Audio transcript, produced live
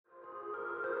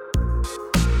Hey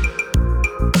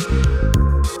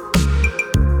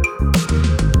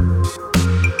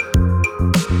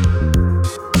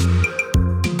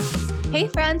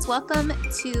friends, welcome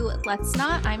to Let's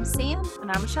Not. I'm Sam.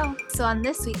 And I'm Michelle. So on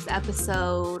this week's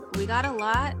episode, we got a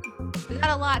lot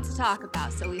to talk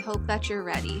about. So we hope that you're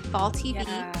ready. Fall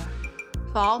TV,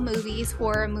 fall movies,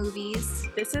 horror movies.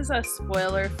 This is a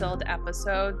spoiler-filled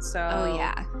episode, so Oh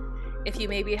yeah. if you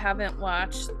maybe haven't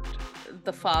watched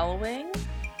the following,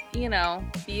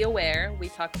 be aware. We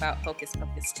talk about Hocus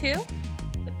Pocus 2,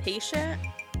 The Patient,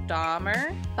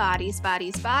 Dahmer, Bodies.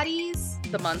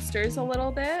 The Munsters a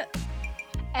little bit.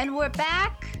 And we're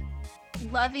back,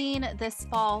 loving this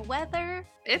fall weather.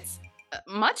 It's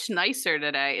much nicer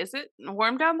today. Is it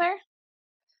warm down there?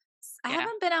 I Yeah.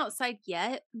 haven't been outside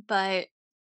yet, but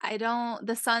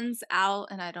the sun's out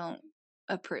and I don't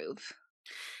approve.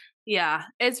 Yeah,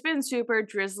 it's been super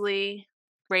drizzly,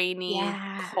 rainy,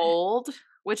 cold,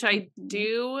 which I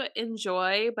do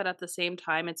enjoy, but at the same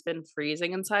time, it's been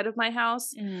freezing inside of my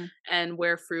house. And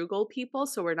we're frugal people,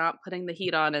 so we're not putting the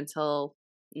heat on until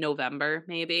November,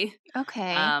 maybe.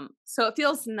 Okay. So it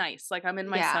feels nice. Like I'm in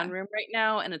my sunroom right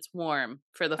now, and it's warm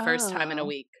for the first time in a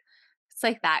week. It's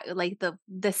like that. Like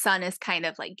the sun is kind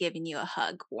of like giving you a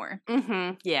hug warm.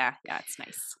 Yeah, it's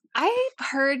nice. I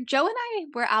heard Joe and I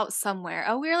were out somewhere.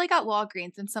 Oh, we were like at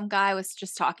Walgreens and some guy was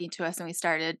just talking to us and we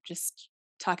started just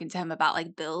talking to him about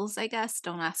like bills, I guess.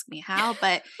 Don't ask me how,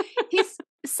 but he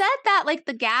said that like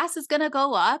the gas is going to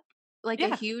go up like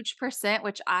a huge percent,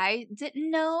 which I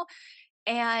didn't know.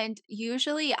 And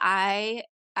usually I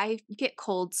get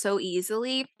cold so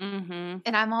easily. And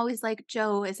I'm always like,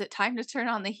 Joe, is it time to turn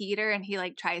on the heater? And he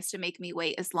like tries to make me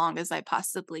wait as long as I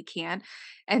possibly can.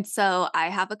 And so I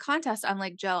have a contest. I'm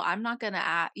like, Joe, I'm not going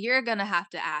to you're going to have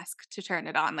to ask to turn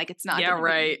it on. Like it's not. Yeah,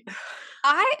 right.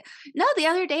 The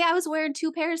other day I was wearing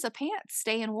 2 pairs of pants,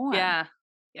 staying warm. Yeah.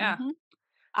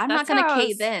 I'm not going to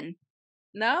cave in.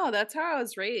 No, that's how I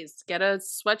was raised. Get a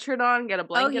sweatshirt on, get a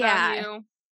blanket on you.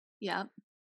 Yep.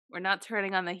 We're not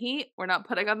turning on the heat. We're not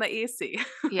putting on the AC.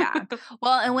 Yeah.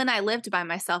 Well, and when I lived by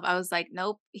myself, I was like,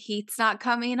 nope, heat's not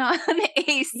coming on.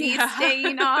 AC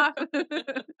staying off.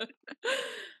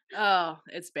 Oh,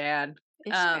 it's bad.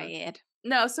 It's bad.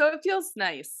 No, so it feels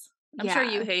nice. I'm sure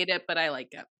you hate it, but I like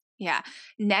it. Yeah.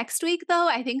 Next week, though,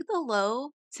 I think the low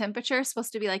temperature is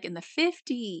supposed to be like in the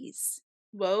 50s.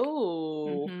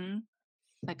 Whoa.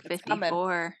 Like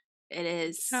 54. It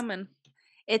is.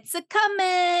 It's a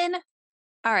coming.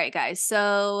 All right, guys.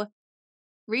 So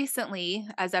recently,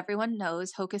 as everyone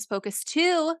knows, Hocus Pocus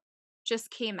 2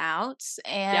 just came out.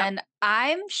 And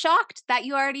I'm shocked that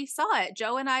you already saw it.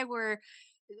 Joe and I were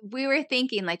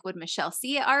thinking, like, would Michelle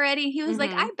see it already? He was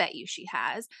like, I bet you she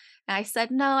has. And I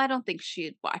said, no, I don't think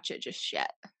she'd watch it just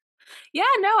yet. Yeah,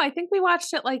 no, I think we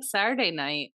watched it like Saturday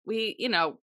night. We,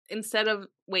 instead of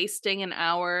wasting an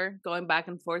hour going back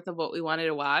and forth of what we wanted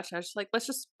to watch, I was just like, let's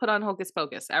just put on Hocus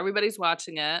Pocus. Everybody's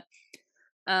watching it.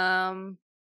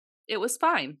 It was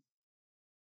fine.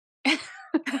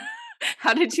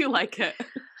 How did you like it?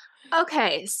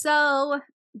 Okay, so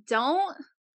don't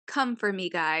come for me,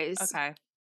 guys. Okay.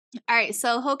 All right,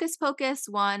 so Hocus Pocus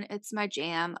 1, it's my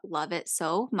jam. Love it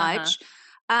so much.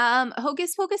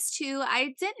 Hocus Pocus 2,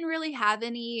 I didn't really have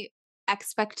any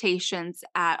expectations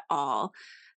at all.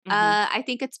 I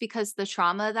think it's because the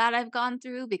trauma that I've gone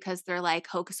through, because they're like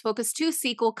Hocus Pocus 2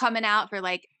 sequel coming out for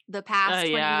like the past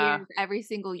 20 years, every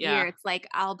single year. It's like,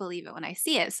 I'll believe it when I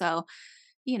see it. So,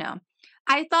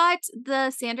 I thought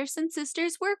the Sanderson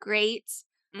sisters were great.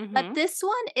 But this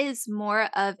one is more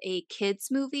of a kids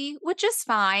movie, which is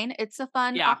fine. It's a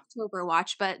fun October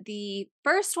watch, but the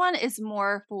first one is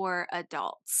more for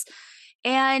adults.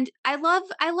 And I love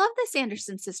the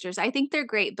Sanderson sisters. I think they're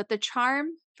great, but the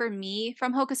charm for me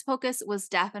from Hocus Pocus was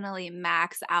definitely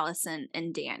Max, Allison,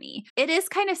 and Danny. It is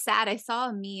kind of sad. I saw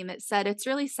a meme. It said it's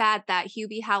really sad that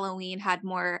Hubie Halloween had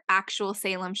more actual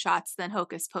Salem shots than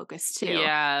Hocus Pocus 2.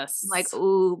 Yes. Like,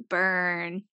 ooh,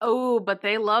 burn. Oh, but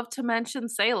they love to mention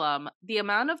Salem. The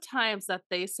amount of times that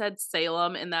they said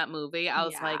Salem in that movie, I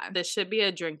was like, this should be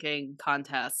a drinking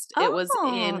contest. It was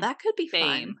insane. That could be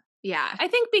fun. Yeah. I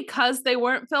think because they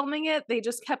weren't filming it, they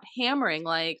just kept hammering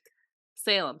like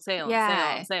Salem.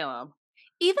 Salem.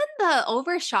 Even the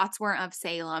overshots weren't of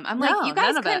Salem. I'm like, you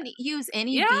guys couldn't use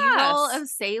any B-roll of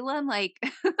Salem. Like,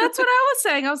 that's what I was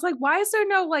saying. I was like, why is there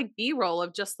no like B-roll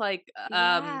of just like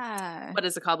what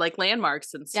is it called? Like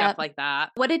landmarks and stuff like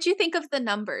that. What did you think of the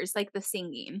numbers, like the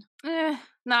singing?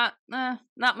 Not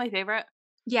my favorite.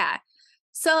 Yeah.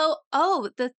 So,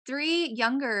 the 3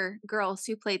 younger girls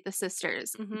who played the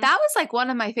sisters, that was like one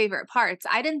of my favorite parts.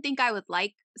 I didn't think I would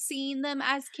like seeing them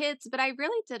as kids, but I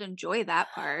really did enjoy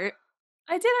that part.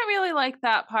 I didn't really like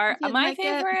that You part. didn't like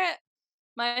it?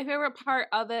 My favorite part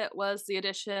of it was the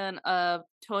addition of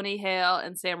Tony Hale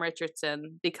and Sam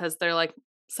Richardson because they're, like,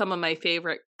 some of my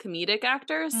favorite comedic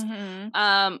actors. Mhm.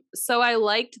 So I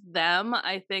liked them.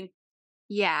 I think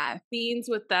Yeah. scenes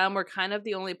with them were kind of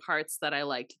the only parts that I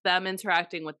liked, them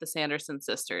interacting with the Sanderson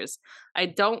sisters. I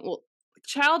don't l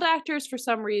child actors, for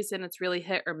some reason, it's really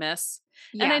hit or miss,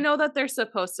 and I Yeah. know that they're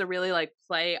supposed to really, like,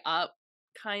 play up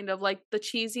kind of, like, the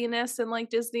cheesiness in, like,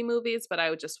 Disney movies, but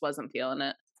I just wasn't feeling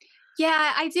it.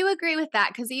 Yeah, I do agree with that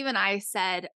because even I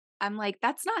said, I'm like,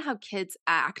 that's not how kids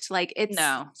act. Like, it's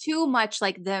No. too much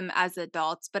like them as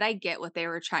adults, but I get what they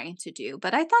were trying to do.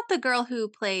 But I thought the girl who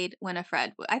played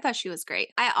Winifred, I thought she was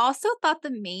great. I also thought the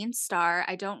main star,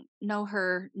 I don't know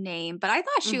her name, but I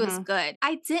thought she was Mhm. good.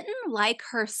 I didn't like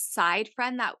her side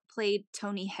friend that played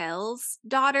Tony Hill's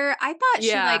daughter. I thought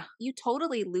she, like, Yeah. you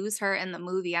totally lose her in the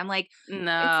movie. I'm like,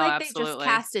 No, it's like they just absolutely.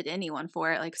 casted anyone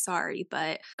for it. Like, sorry,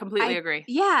 but Completely I agree.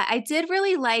 yeah, I did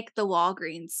really like the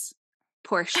Walgreens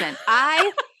portion.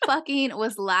 I fucking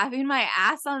was laughing my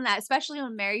ass on that, especially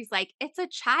when Mary's like, "It's a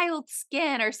child's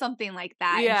skin," or something like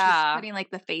that, and she's Yeah. putting, like,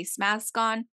 the face mask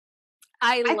on.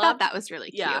 I I thought loved that was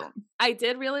really Yeah. cute. I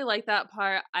did really like that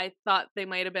part. I thought they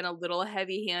might have been a little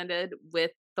heavy-handed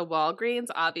with the Walgreens.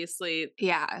 Obviously,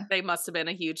 Yeah. they must have been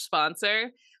a huge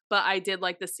sponsor, but I did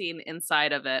like the scene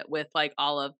inside of it with, like,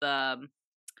 all of the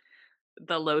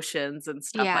lotions and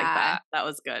stuff like Yeah. that. That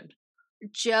was good.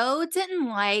 Joe didn't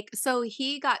like so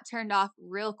he got turned off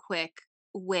real quick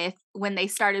with when they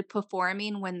started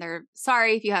performing when they're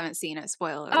sorry if you haven't seen it,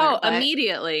 spoiler Oh, alert, but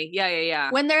immediately. Yeah, yeah,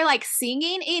 yeah. when they're, like,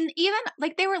 singing and even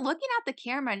like, they were looking at the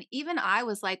camera, and even I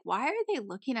was like, "Why are they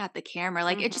looking at the camera?"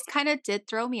 Like, it Mhm. just kinda did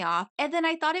throw me off, and then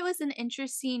I thought it was an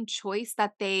interesting choice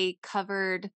that they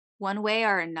covered one way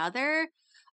or another.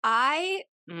 I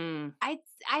Mm. I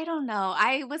I don't know,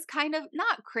 I was kind of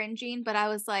not cringing, but I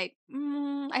was like,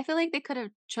 I feel like they could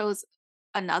have chose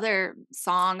another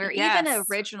song or even an Yes.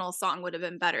 original song would have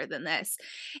been better than this."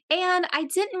 And I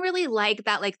didn't really like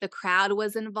that, like, the crowd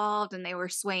was involved and they were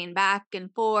swaying back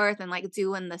and forth and, like,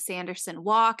 doing the Sanderson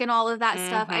walk and all of that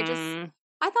stuff. Mhm.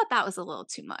 I thought that was a little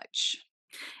too much.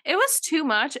 It was too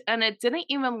much, and it didn't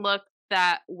even look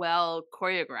that well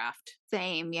choreographed.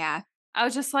 Same, yeah. I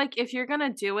was just like, if you're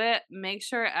gonna do it, make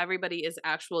sure everybody is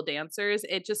actual dancers.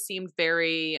 It just seemed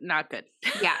very not good.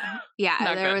 Yeah, yeah,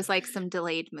 Not there good. was, like, some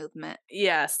delayed movement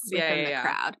Yes. Yeah, within yeah, the yeah.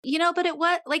 crowd. You know, but it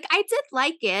was like, I did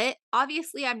like it.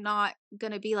 Obviously, I'm not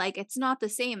gonna be like, "It's not the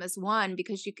same as 1,"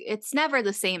 because it's never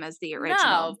the same as the No,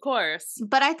 original. of course.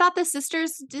 But I thought the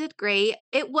sisters did great.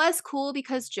 It was cool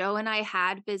because Joe and I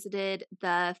had visited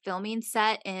the filming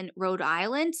set in Rhode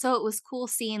Island, so it was cool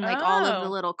seeing, like, all of the Oh.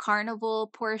 little carnival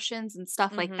portions and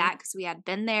stuff like Mhm. that because we had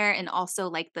been there and also,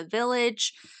 like, the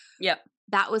village. Yep.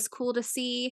 That was cool to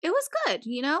see. It was good,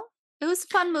 you know? It was a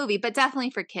fun movie, but definitely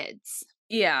for kids.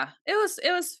 Yeah, it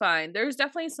was fine. There's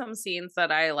definitely some scenes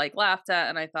that I, like, laughed at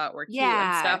and I thought were cute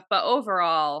and Yeah. stuff, but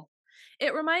overall,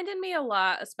 it reminded me a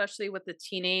lot, especially with the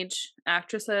teenage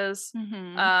actresses,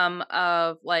 Mhm.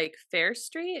 of, like, Fair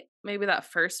Street, maybe that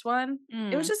first one.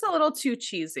 It was Mm. just a little too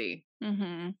cheesy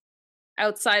Mhm.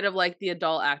 outside of, like, the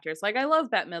adult actors. Like, I love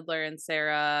Bette Midler and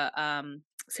Sarah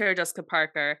Jessica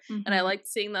Parker, and I Mhm. liked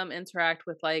seeing them interact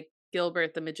with, like,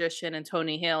 Gilbert the magician and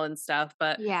Tony Hale and stuff,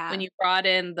 but when Yeah. you brought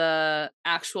in the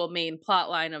actual main plot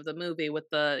line of the movie with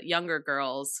the younger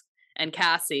girls and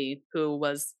Cassie, who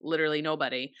was literally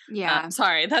nobody, Yeah.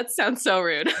 sorry, that sounds so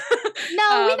rude.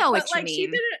 No, we know But, what you like, she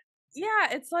mean. didn't yeah,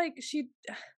 it's like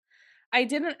I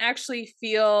didn't actually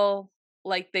feel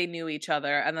like they knew each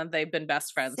other and that they've been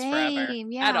best friends forever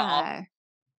Same, at all. yeah.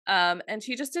 And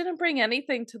she just didn't bring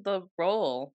anything to the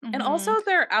role. And Mhm. also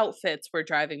their outfits were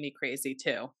driving me crazy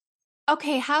too.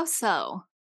 Okay, how so?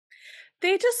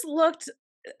 They just looked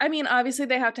I mean, obviously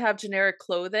they have to have generic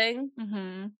clothing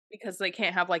Mhm. because they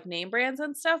can't have like name brands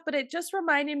and stuff, but it just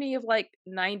reminded me of like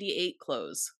 98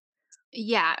 clothes.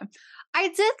 Yeah. I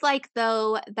did like,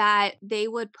 though, that they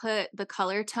would put the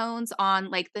color tones on,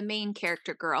 like, the main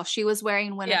character girl. She was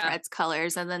wearing Yeah. Winifred's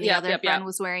colors, and then the Yep, other yep, yep. friend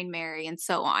was wearing Mary, and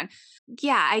so on.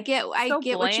 Yeah, I So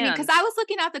get what you mean because bland. I was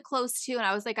looking at the clothes too, and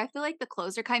I was like, I feel like the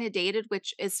clothes are kinda dated,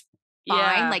 which is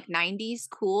fine, Yeah. like, 90s,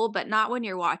 cool, but not when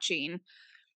you're watching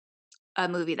a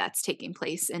movie that's taking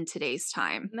place in today's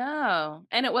time. No.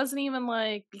 And it wasn't even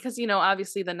like because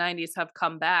obviously the 90s have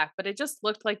come back, but it just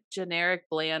looked like generic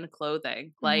bland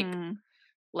clothing. Mhm.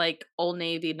 Like Old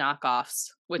Navy knockoffs,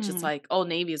 which is Mm. like Old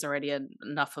Navy's already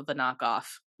enough of a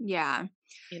knockoff, Yeah.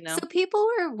 you know? So people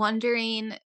were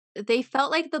wondering they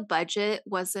felt like the budget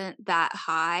wasn't that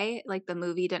high, like the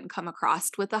movie didn't come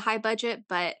across with a high budget,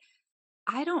 but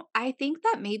I think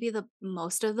that maybe the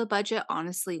most of the budget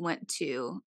honestly went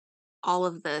to all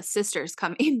of the sisters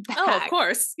coming Oh, of back.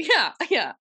 course. Yeah,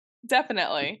 yeah.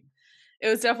 Definitely. It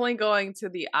was definitely going to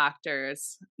the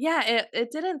actors. Yeah,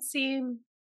 it didn't seem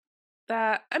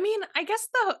that I mean, I guess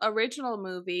the original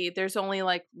movie, there's only,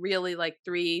 like, really, like,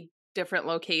 3 different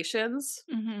locations.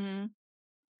 Mhm.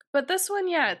 But this one,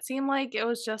 yeah, it seemed like it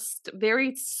was just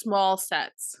very small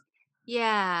sets.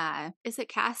 Yeah. Is it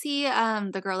Cassie?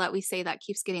 The girl that we say that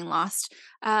keeps getting lost.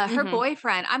 Her Mhm,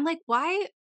 boyfriend. I'm like, why?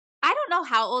 I don't know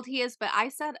how old he is, but I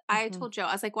mhm. told Joe,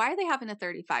 I was like, why are they having a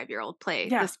 35-year-old play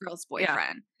Yeah, this girl's yeah,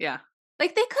 boyfriend? yeah.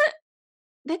 Like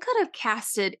they could have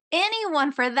casted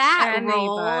anyone for that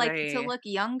role, like to Anybody. look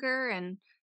younger and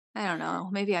I don't know,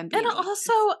 maybe I'm And being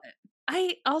also, ageist.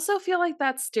 I also feel like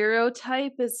that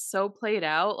stereotype is so played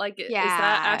out. Like, is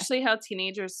that Yeah. actually how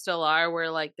teenagers still are? Where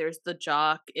like there's the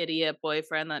jock idiot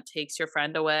boyfriend that takes your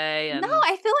friend away, No, and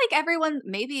I feel like everyone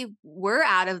maybe we're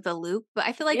out of the loop, but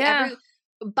I feel like yeah, every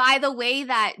by the way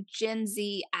that Gen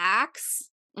Z acts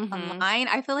hmm, online,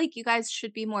 I feel like you guys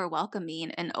should be more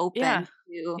welcoming and yeah, open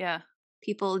to yeah.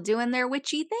 people doing their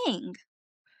witchy thing.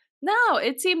 No,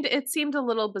 it seemed a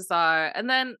little bizarre. And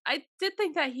then I did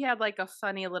think that he had like a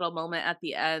funny little moment at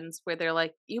the end where they're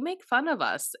like, "You make fun of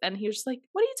us." And he was just like,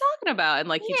 "What are you talking about?" And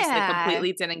like he just like Yeah.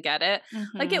 completely didn't get it.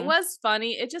 Like it Mhm. was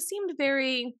funny. It just seemed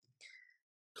very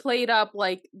played up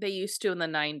like they used to in the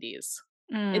 90s.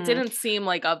 It Mm. didn't seem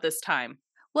like of this time.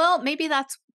 Well, maybe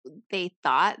that's they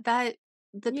thought that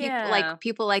the Yeah.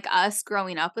 people like us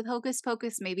growing up with Hocus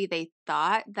Pocus, maybe they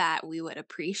thought that we would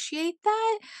appreciate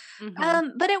that. Mhm.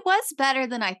 But it was better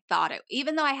than I thought it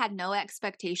even though I had no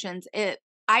expectations,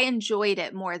 I enjoyed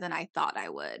it more than I thought I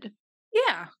would.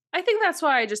 Yeah. I think that's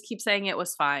why I just keep saying it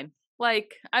was fine.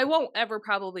 Like I won't ever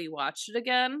probably watch it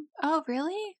again. Oh,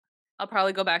 really? I'll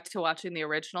probably go back to watching the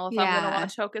original if I'm gonna Yeah.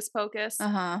 watch Hocus Pocus.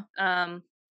 Uh-huh. Um,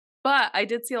 but I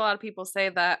did see a lot of people say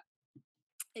that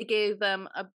it gave them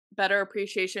a better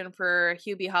appreciation for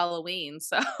Hubie Halloween,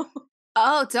 so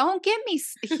Oh, don't get me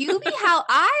Hubie, how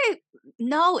I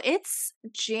no, it's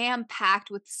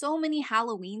jam-packed with so many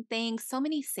Halloween things, so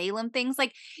many Salem things,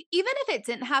 like, even if it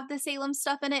didn't have the Salem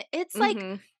stuff in it, it's, like,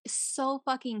 Mhm. so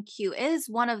fucking cute. It is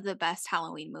one of the best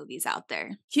Halloween movies out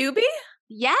there. Hubie?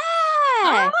 Yeah!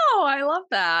 Oh, I love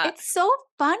that. It's so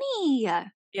funny.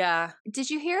 Yeah. Did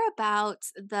you hear about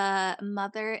the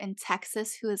mother in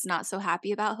Texas who is not so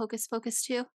happy about Hocus Pocus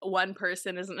 2? One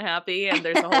person isn't happy and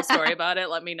there's a whole story about it,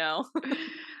 let me know.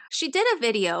 She did a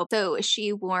video. So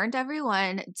she warned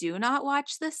everyone, do not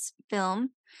watch this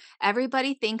film.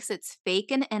 Everybody thinks it's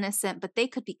fake and innocent, but they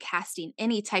could be casting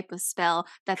any type of spell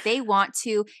that they want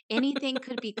to. Anything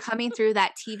could be coming through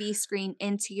that TV screen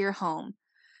into your home.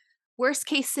 Worst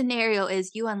case scenario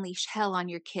is you unleash hell on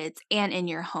your kids and in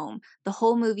your home. The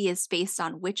whole movie is based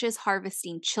on witches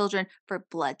harvesting children for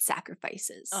blood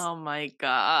sacrifices. Oh my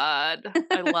god.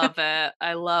 I love it.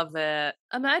 I love it.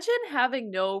 Imagine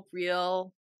having no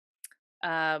real,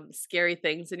 scary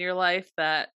things in your life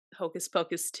that Hocus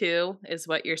Pocus 2 is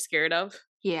what you're scared of.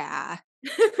 Yeah.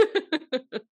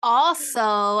 Also,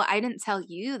 I didn't tell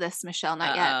you this, Michelle,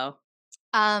 not yet.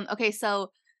 Uh-oh. Okay,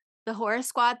 so the Horror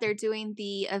Squad, they're doing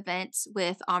the event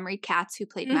with Omri Katz, who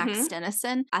played Max Mhm.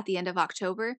 Dennison, at the end of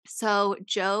October. So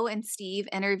Joe and Steve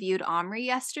interviewed Omri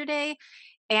yesterday,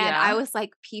 and I Yeah. was,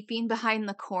 like, peeping behind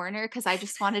the corner because I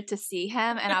just wanted to see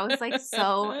him, and I was, like,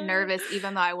 so nervous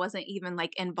even though I wasn't even,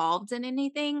 like, involved in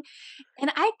anything.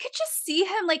 And I could just see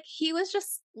him, like, he was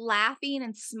just laughing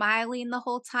and smiling the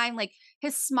whole time, like,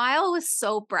 his smile was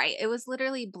so bright, it was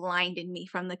literally blinding me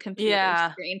from the computer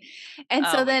Yeah. screen, and Oh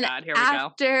so my then god, here we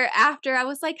go. after I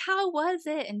was like, "How was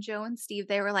it?" And Joe and Steve,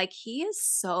 they were like, "He is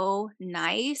so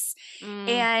nice,"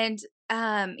 Mm, and,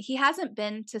 he hasn't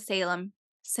been to Salem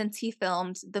since he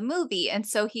filmed the movie, and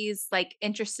so he's, like,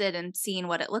 interested in seeing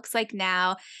what it looks like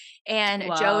now,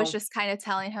 and Joe was wow. just kinda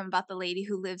telling him about the lady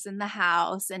who lives in the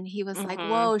house, and he was like, Mhm.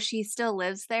 "Whoa, she still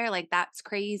lives there? Like, that's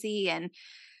crazy," and,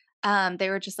 they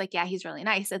were just like, "Yeah, he's really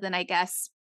nice," and then I guess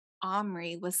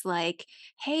Omri was like,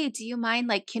 "Hey, do you mind,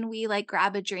 like, can we, like,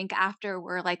 grab a drink after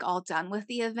we're, like, all done with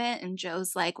the event?" And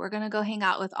Joe's like, "We're gonna go hang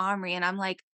out with Omri," and I'm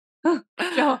like,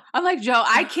 Joe,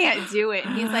 I can't do it,"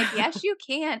 and he's like, "Yes, you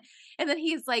can," and then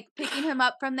he's, like, picking him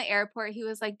up from the airport, he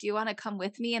was like, "Do you wanna come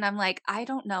with me?" And I'm like, "I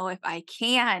don't know if I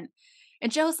can,"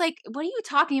 and Joe's like, "What are you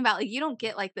talking about? Like, you don't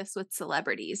get like this with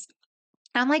celebrities."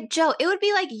 I'm like, "Joe, it would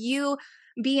be like you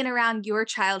being around your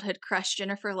childhood crush,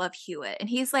 Jennifer Love Hewitt." And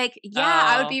he's like, "Yeah,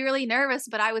 I would Oh. be really nervous,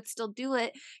 but I would still do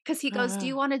it." Because he goes, "Do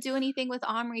you wanna do anything with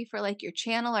Omri for, like, your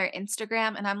channel or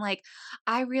Instagram?" And I'm like,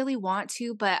 "I really want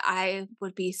to, but I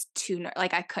would be too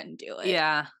like, I couldn't do it."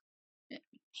 Yeah.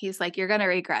 He's like, "You're gonna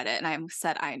regret it." And I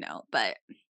said, "I know." But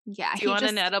yeah, Do you he want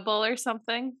an just edible or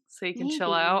something so you can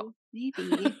chill out? maybe,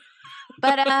 maybe.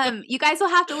 But, you guys will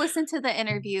have to listen to the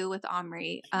interview with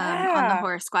Omri, on the Yeah.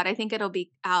 Horror Squad. I think it'll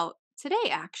be out today,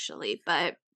 actually,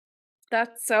 but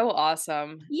That's so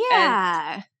awesome. And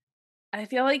yeah. I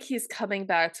feel like he's coming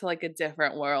back to, like, a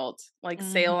different world. Like, Mhm.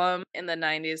 Salem in the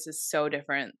 '90s is so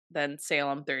different than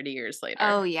Salem 30 years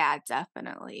Oh, later. yeah,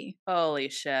 definitely. Holy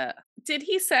shit. Did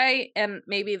he say, and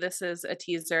maybe this is a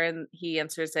teaser and he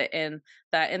answers it in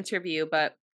that interview,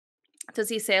 but does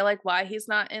he say, like, why he's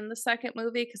not in the second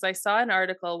movie? Because I saw an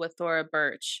article with Thora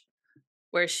Birch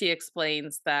where she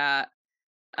explains that,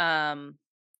 um,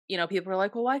 people are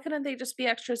like, "Well, why couldn't they just be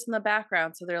extras in the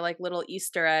background?" So they're like little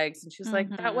Easter eggs, and she's like,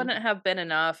 "That Mhm. wouldn't have been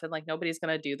enough, and, like, nobody's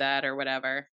gonna do that or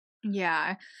whatever."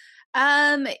 Yeah.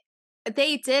 Um,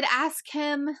 they did ask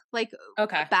him, like,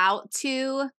 Okay. about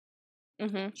to.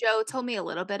 Mhm. Joe told me a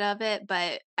little bit of it,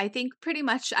 but I think pretty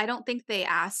much I don't think they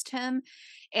asked him,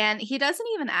 and he doesn't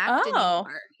even act Oh.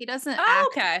 anymore. He doesn't Oh,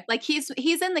 act okay. like he's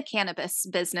in the cannabis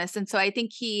business, and so I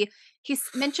think he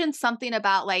mentioned something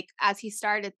about, like, as he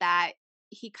started that,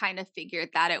 he kind of figured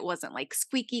that it wasn't, like,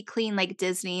 squeaky clean like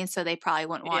Disney, and so they probably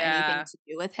wouldn't want anything Yeah. to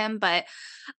do with him, but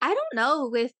I don't know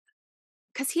with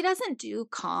because he doesn't do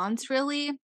cons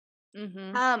really.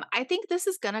 Mhm. I think this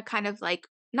is gonna kind of like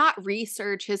not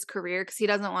research his career because he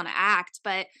doesn't want to act,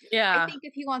 but I Yeah. think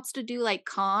if he wants to do like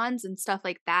cons and stuff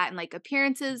like that and like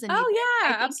appearances and events, Oh,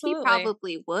 I yeah, think he absolutely.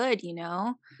 probably would, you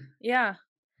know? Yeah.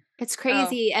 It's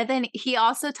Oh. crazy. And then he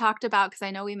also talked about, because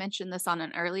I know we mentioned this on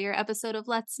an earlier episode of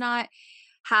Let's Not,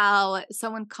 how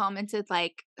someone commented,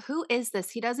 like, who is this?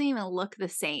 He doesn't even look the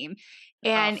same.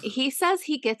 And Ugh. he says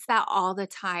he gets that all the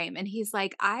time. And he's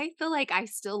like, I feel like I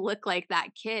still look like that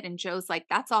kid. And Joe's like,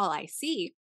 that's all I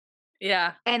see.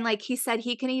 Yeah. And, like, he said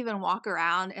he can even walk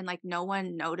around and, like, no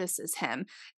one notices him.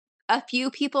 A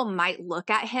few people might look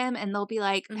at him and they'll be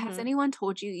like, "Has Mhm. anyone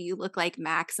told you you look like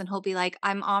Max?" And he'll be like,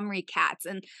 "I'm Omri Katz."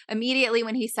 And immediately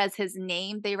when he says his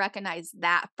name, they recognize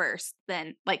that first,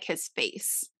 then, like, his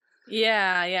face.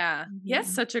 Yeah, yeah. He has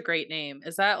Mhm. such a great name.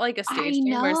 Is that, like, a I stage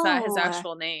name or is that his know.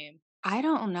 actual name? I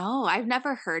don't know. I've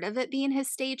never heard of it being his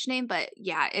stage name, but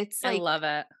yeah, it's, I like, love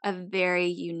it. a very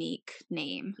unique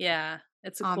name. Yeah,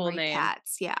 it's a cool Omri name.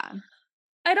 Katz, yeah.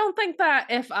 I don't think that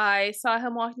if I saw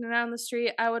him walking around the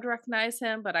street, I would recognize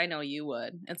him, but I know you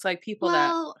would. It's like people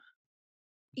that Well,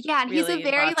 yeah, and he's a really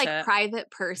very, watch like, it.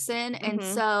 private person, and Mhm.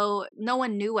 so no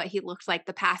one knew what he looked like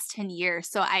the past 10 years,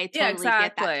 so I Yeah, totally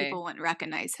get that exactly. people wouldn't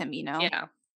recognize him, you know? Yeah.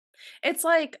 It's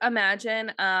like,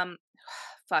 imagine,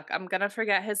 fuck, I'm gonna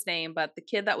forget his name, but the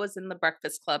kid that was in The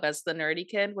Breakfast Club as the nerdy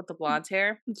kid with the blonde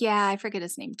hair, Yeah, I forget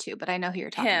his name too, but I know who you're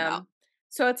talking about. him.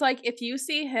 So it's like if you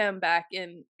see him back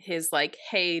in his, like,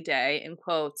 heyday, in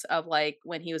quotes, of, like,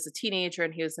 when he was a teenager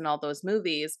and he was in all those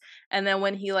movies, and then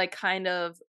when he, like, kind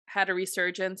of had a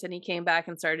resurgence and he came back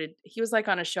and started he was, like,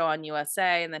 on a show on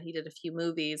USA, and then he did a few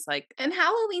movies, like, And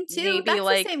Halloween 2, maybe, that's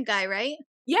the like same guy, right?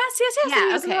 yes, yes, yes, and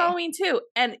he Yeah, was in okay. Halloween too,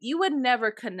 and you would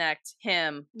never connect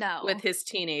him with No. his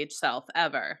teenage self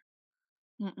ever.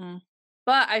 Mm-mm.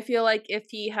 But I feel like if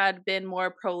he had been more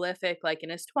prolific, like, in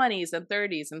his 20s and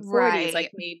 30s and 40s, like,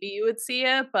 Right. maybe you would see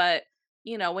it, but,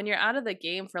 when you're out of the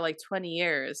game for, like, 20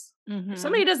 years, if Mhm.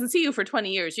 somebody doesn't see you for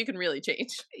 20 years, you can really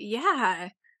change. Yeah.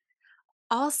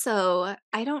 Also,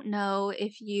 I don't know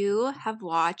if you have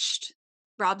watched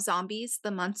Rob Zombie's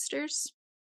The Munsters?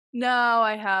 No,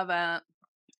 I haven't.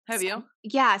 Have So you?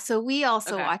 yeah, so we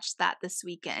also Okay. watched that this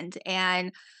weekend,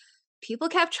 and people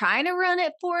kept trying to run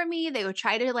it for me. They would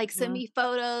try to, like, send Mhm. me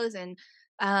photos and,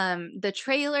 the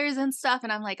trailers and stuff,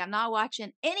 and I'm like, "I'm not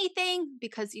watching anything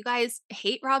because you guys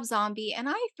hate Rob Zombie, and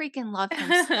I freaking love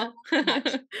him so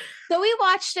much." So we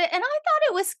watched it, and I thought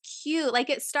it was cute. Like,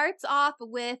 it starts off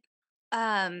with,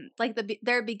 like,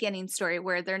 their beginning story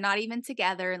where they're not even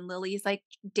together, and Lily's, like,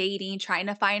 dating, trying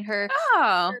to find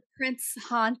Oh, her prince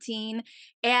haunting,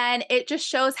 and it just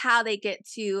shows how they get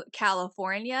to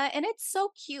California, and it's so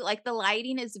cute, like, the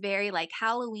lighting is very, like,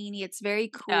 Halloweeny, it's very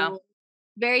yeah. cool,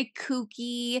 very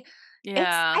kooky. I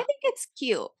Yeah. think it's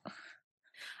cute.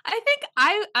 I think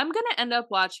I'm gonna end up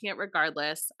watching it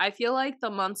regardless. I feel like The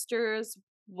Munsters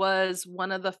was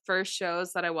one of the first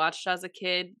shows that I watched as a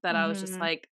kid that I was just Mhm.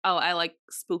 like, "Oh, I like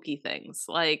spooky things."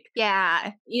 Like,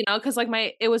 Yeah. because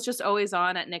like it was just always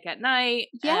on at Nick at Night,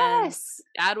 and Yes.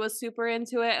 dad was super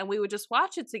into it, and we would just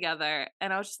watch it together.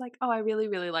 And I was just like, "Oh, I really,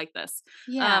 really like this."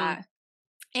 Um, Yeah.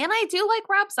 and I do like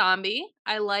Rob Zombie.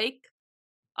 I like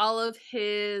all of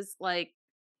his like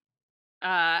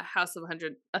House of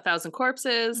 1,000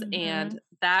 Corpses and Mhm.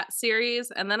 that series,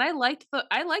 and then I liked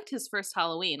his first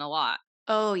Halloween a lot.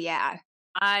 Oh, yeah.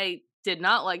 I did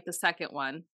not like the second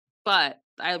one, but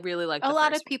I really liked A the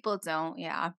lot first of one. people don't,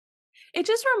 yeah. It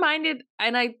just reminded,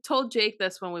 and I told Jake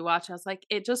this when we watched, I was like,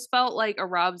 it just felt like a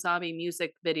Rob Zombie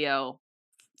music video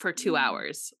for 2 Mm.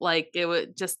 hours. Like, it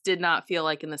would just did not feel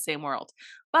like in the same world.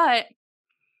 But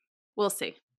we'll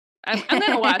see. I'm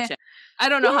gonna watch it. I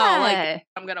don't know how I'll like it. Yeah.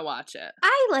 I'm gonna watch it.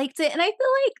 I liked it, and I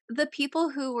feel like the people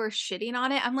who were shitting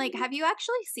on it, I'm like, "Have you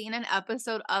actually seen an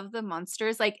episode of The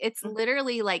Munsters?" Like, it's Mm.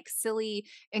 literally, like, silly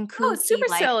and Oh, it's kooky super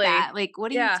like that. silly. Like,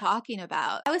 what are you Yeah. talking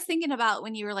about? I was thinking about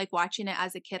when you were, like, watching it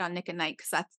as a kid on Nick at Night,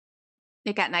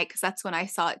 because that's when I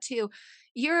saw it too.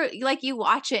 You're like, you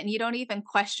watch it and you don't even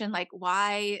question, like,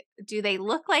 why do they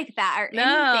look like that or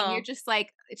anything. You're No. just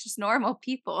like, it's just normal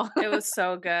people. It was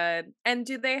so good. And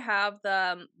do they have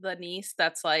the niece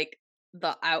that's like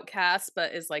the outcast,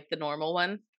 but is like the normal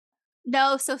one?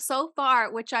 No, so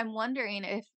far, which I'm wondering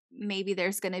if maybe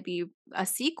there's gonna be a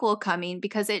sequel coming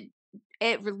because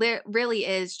really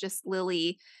is just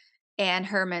Lily and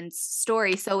Herman's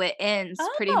story. So it ends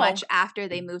pretty much Oh, after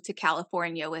they move to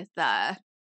California with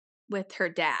her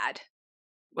dad,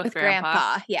 with with grandpa.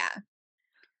 grandpa. Yeah.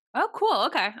 Oh, cool.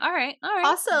 Okay. All right. All right.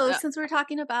 Also, since we're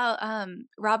talking about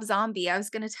Rob Zombie, I was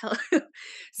gonna tell you.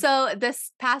 So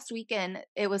this past weekend,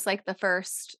 it was like the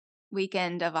first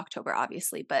weekend of October,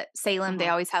 obviously, but Salem, they Mhm.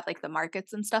 always have like the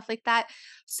markets and stuff like that.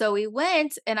 So we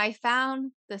went and I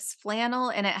found this flannel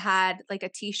and it had like a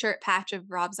t-shirt patch of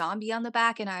Rob Zombie on the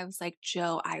back. And I was like,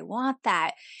 Joe, I want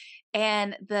that.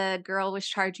 And the girl was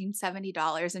charging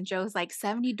 $70 and Joe's like,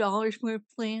 $70 for a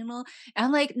flannel? And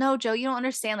I'm like, "No, Joe, you don't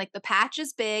understand, like, the patch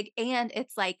is big and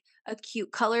it's, like, a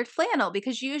cute colored flannel,"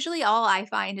 because usually all I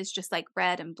find is just, like,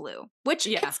 red and blue, which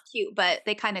Yeah. it's cute, but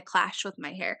they kinda clash with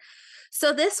my hair.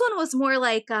 So this one was more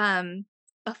like,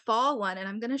 a fall one, and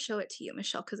I'm gonna show it to you,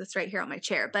 Michelle, because it's right here on my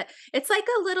chair, but it's like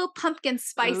a little pumpkin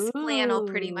spice flannel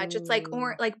pretty much. It's Ooh.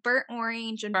 like burnt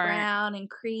orange and Burnt. brown and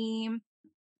cream.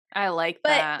 I like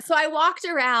But that. so I walked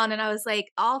around and I was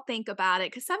like, "I'll think about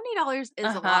it," because $70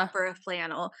 is a lot Uh-huh. for a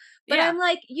flannel, but Yeah. I'm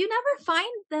like, "You never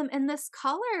find them in this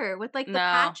color with, like, the No.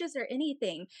 patches or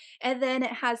anything," and then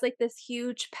it has, like, this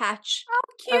huge patch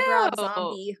of Rob Oh, cute.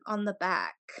 Zombie on the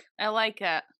back. I like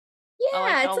it. I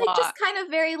like Yeah, it a it's, like, just lot. kind of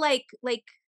very, like,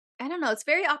 I don't know, it's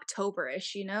very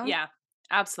October-ish, you know? Yeah.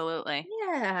 Absolutely.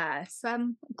 Yeah, so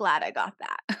I'm glad I got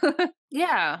that.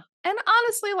 Yeah. And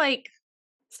honestly, like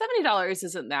 $70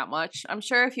 isn't that much. I'm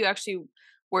sure if you actually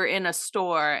were in a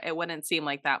store, it wouldn't seem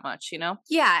like that much, you know?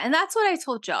 Yeah, and that's what I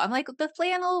told Joe. I'm like, the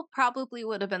flannel probably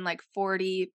would have been like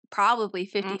 40, probably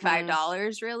Mhm.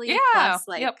 $55 really, Yeah. plus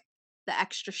like Yep. the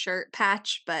extra shirt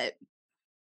patch, but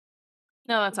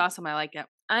No, that's awesome. I like it.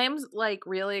 I am like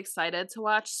really excited to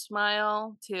watch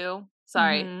Smile too.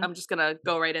 Sorry, mhm. I'm just gonna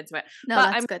go right into it. No, But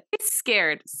that's I'm good.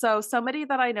 scared. So somebody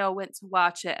that I know went to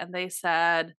watch it and they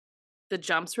said the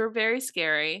jumps were very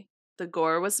scary. The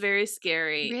gore was very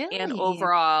scary. And Really?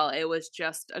 overall, it was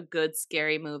just a good,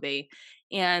 scary movie.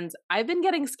 And I've been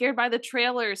getting scared by the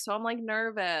trailers, so I'm like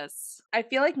nervous. I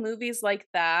feel like movies like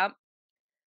that,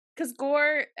 because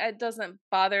gore, it doesn't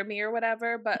bother me or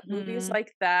whatever, but movies Mhm.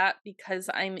 like that, because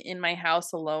I'm in my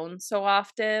house alone so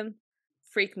often,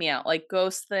 freak me out. Like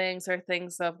ghost things or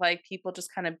things of like people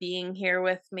just kind of being here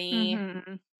with me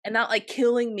Mhm. and not like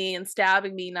killing me and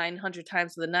stabbing me 900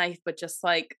 times with a knife, but just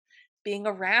like being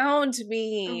around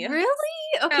me. Really?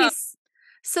 Okay, Yeah.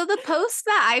 so the posts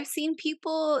that I've seen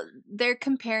people, they're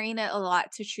comparing it a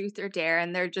lot to Truth or Dare,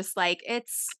 and they're just like,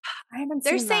 I haven't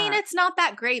they're seen saying that. it's not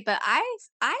that great, but I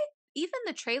even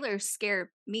the trailers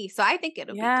scare me, so I think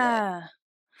it'll be good. Yeah.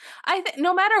 I think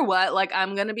no matter what, like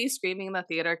I'm gonna be screaming in the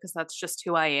theater because that's just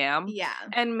who I am. Yeah.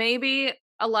 And maybe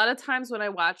a lot of times when I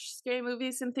watch scary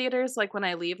movies in theaters, like when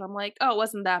I leave, I'm like, oh, it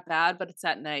wasn't that bad, but it's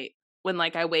at night. When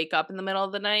like I wake up in the middle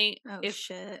of the night, Oh, if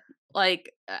shit.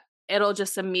 like it'll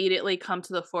just immediately come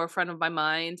to the forefront of my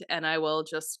mind and I will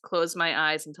just close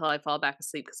my eyes until I fall back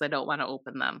asleep because I don't want to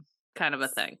open them, kind of a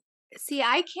thing. See,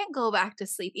 I can't go back to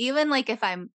sleep, even, like, if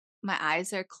my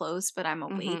eyes are closed, but I'm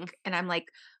Mhm. awake and I'm, like,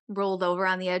 rolled over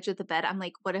on the edge of the bed. I'm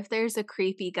like, "What if there's a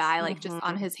creepy guy, like, just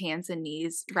on Mhm. his hands and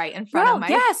knees right in front of Girl, my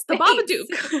yes, the face?"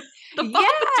 Babadook. The Yeah,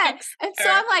 Babadook's and so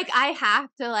there. I'm like, I have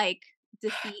to, like,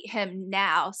 defeat him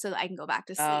now so that I can go back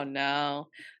to Oh, sleep. no.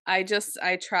 I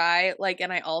try, like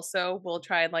and I also will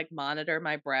try and, like, monitor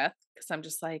my breath because 'cause I'm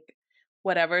just like,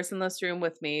 whatever's in this room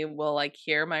with me will, like,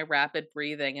 hear my rapid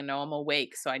breathing and know I'm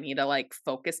awake, so I need to, like,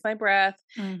 focus my breath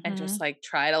and just, Mhm. like,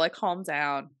 try to, like, calm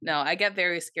down. No, I get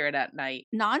very scared at night.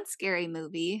 Non-scary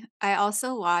movie, I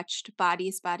also watched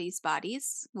Bodies, Bodies,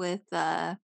 Bodies with,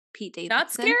 Pete Not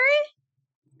Davidson. scary?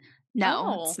 No,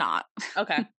 Oh. it's not.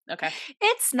 Okay. Okay.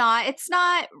 It's not. It's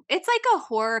like a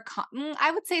horror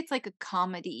I would say it's like a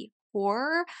comedy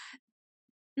horror.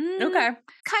 Mm, Okay.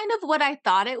 kind of what I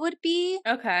thought it would be.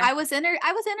 Okay. I was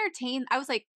entertained. I was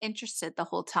like interested the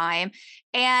whole time.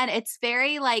 And it's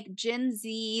very like Gen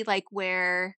Z, like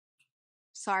where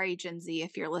sorry Gen Z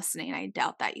if you're listening. I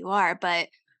doubt that you are, but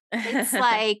it's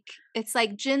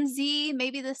like Gen Z,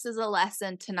 maybe this is a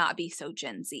lesson to not be so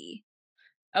Gen Z.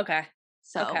 Okay.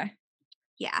 So, Okay.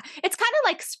 yeah. It's kind of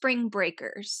like Spring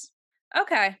Breakers.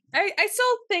 Okay. I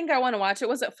still think I want to watch it.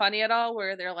 Was it funny at all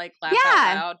where they're like laugh out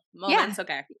Yeah. loud Yeah. moments?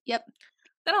 Okay. Yep.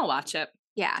 Then I'll watch it.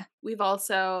 Yeah. We've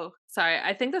also sorry,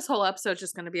 I think this whole episode is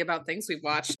just going to be about things we've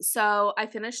watched. So, I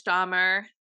finished Dahmer.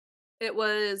 It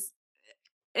was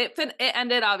it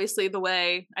ended obviously the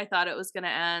way I thought it was going to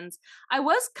end. I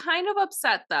was kind of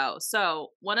upset though. So,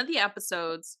 one of the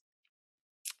episodes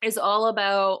is all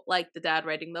about like the dad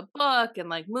writing the book and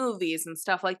like movies and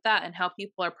stuff like that and how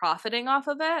people are profiting off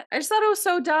of it. I just thought it was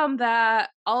so dumb that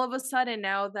all of a sudden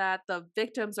now that the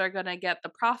victims are going to get the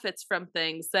profits from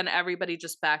things, then everybody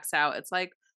just backs out. It's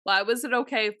like, why was it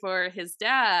okay for his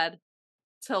dad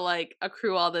to like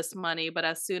accrue all this money, but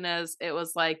as soon as it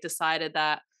was like decided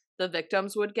that the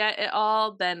victims would get it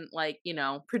all, then like,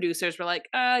 producers were like,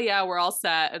 "Oh yeah, we're all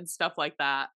set" and stuff like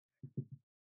that.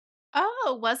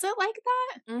 Oh, was it like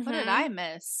that? What did I Mhm.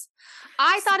 miss?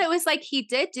 I thought it was like he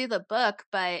did do the book,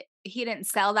 but he didn't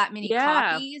sell that many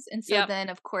Yeah. copies, and so Yep. then,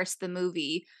 of course, the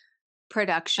movie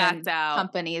production Backed out.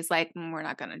 company is like, we're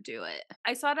not gonna do it."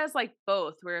 I saw it as like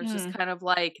both, where it was just Mm, kind of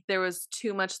like there was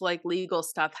too much like legal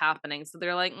stuff happening. So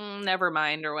they're like, never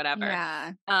mind or whatever.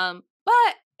 yeah.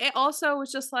 But it also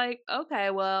was just like, okay,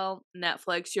 well,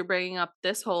 Netflix, you're bringing up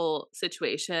this whole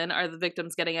situation. Are the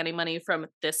victims getting any money from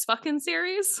this fucking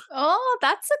series? Oh,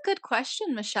 that's a good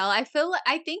question, Michelle. I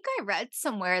think I read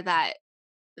somewhere that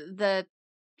the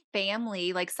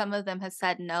family, like, some of them has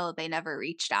said, "No, they never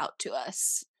reached out to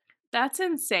us." That's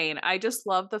insane. I just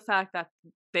love the fact that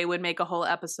they would make a whole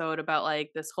episode about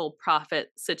like this whole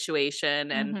profit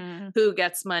situation and Mhm. who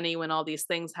gets money when all these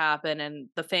things happen and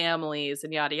the families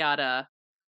and yada yada.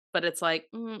 But it's like,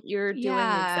 you're doing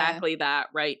Yeah, exactly that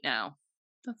right now.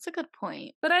 that's a good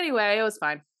point. But anyway, it was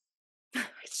fine. It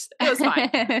was fine.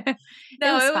 It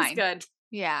No, was it was fine. good.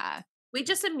 Yeah. We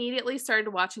just immediately started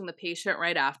watching The Patient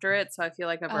right after it, so I feel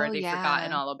like I've Oh, already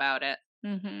forgotten yeah. all about it.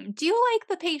 Do you like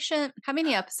The Patient? How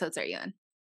many episodes are you in?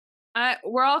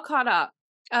 We're all caught up.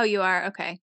 Oh, you are?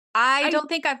 Okay. I I don't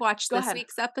think I've watched Go this ahead.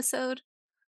 week's episode.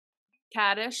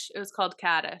 Caddish. It was called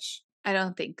Caddish. I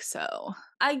don't think so.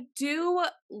 I do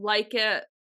like it.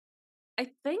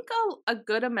 I think a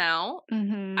good amount. I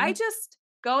Mhm. just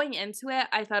going into it,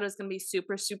 I thought it was gonna be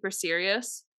super, super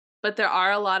serious. But there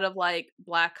are a lot of like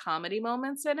black comedy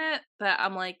moments in it that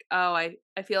I'm like, oh, I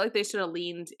feel like they should have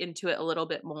leaned into it a little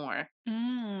bit more.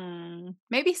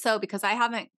 Maybe so because I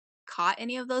haven't caught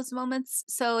any of those moments.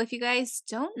 So if you guys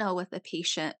don't know what The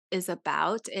Patient is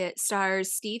about, it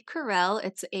stars Steve Carell.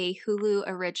 It's a Hulu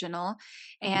original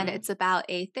and Hmm. it's about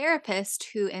a therapist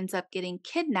who ends up getting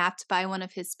kidnapped by one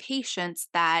of his patients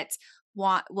that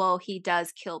he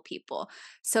does kill people.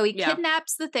 So he Yeah.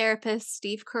 kidnaps the therapist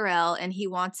Steve Carell and he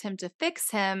wants him to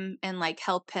fix him and like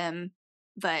help him,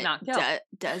 but Not kill.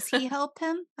 does he help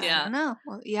him? I Yeah. don't know.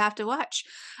 Well, you have to watch.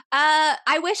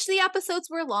 I wish the episodes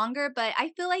were longer, but I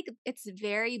feel like it's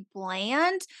very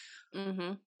bland,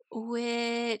 Hmm.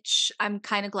 which I'm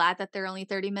kind of glad that they're only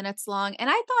 30 minutes long. And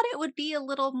I thought it would be a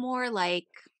little more like,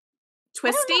 I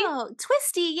don't Twisty? know,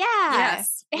 twisty. Yeah.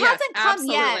 Yes. It Yes, hasn't come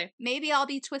yet. absolutely. Maybe I'll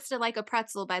be twisted like a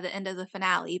pretzel by the end of the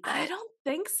finale, I but don't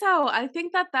think so. I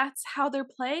think that that's how they're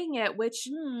playing it, which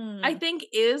I hmm, think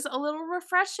is a little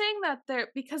refreshing that they're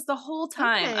because the whole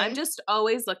time I'm okay. just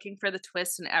always looking for the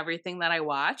twist in everything that I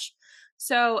watch.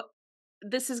 So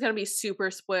this is going to be super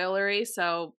spoilery.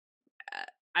 So uh,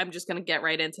 I'm just going to get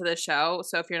right into the show.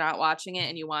 So if you're not watching it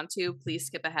and you want to, please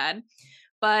skip ahead.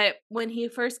 But when he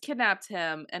first kidnapped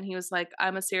him and he was like,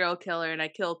 I'm a serial killer and I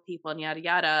kill people and yada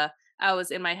yada, I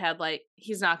was in my head like,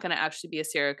 he's not gonna actually be a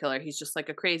serial killer. He's just like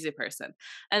a crazy person.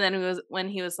 And then when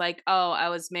he was like, oh, I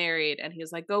was married, and he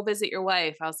was like, go visit your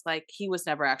wife. I was like, he was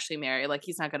never actually married. Like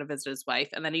he's not gonna visit his wife.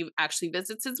 And then he actually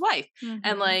visits his wife. And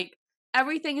Hmm. like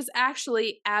everything is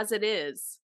actually as it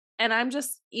is. And I'm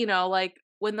just, like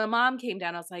when the mom came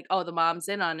down, I was like, oh, the mom's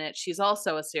in on it. She's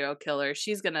also a serial killer.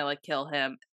 She's gonna like kill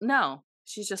him. No,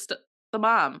 she's just the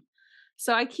mom.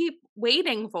 So I keep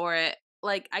waiting for it.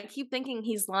 Like I keep thinking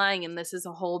he's lying and this is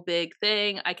a whole big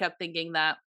thing. I kept thinking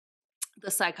that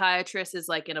the psychiatrist is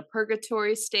like in a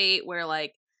purgatory state where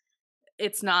like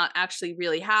it's not actually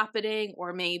really happening,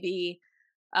 or maybe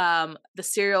The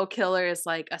serial killer is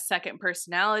like a second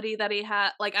personality that he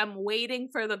had. Like, I'm waiting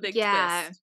for the big Yeah.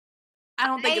 twist. I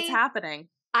don't think it's I happening.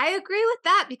 I agree with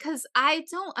that because I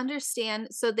don't understand.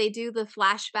 So they do the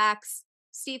flashbacks.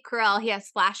 Steve Carell, he has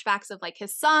flashbacks of like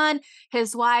his son,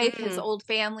 his wife, his Mm, old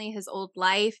family, his old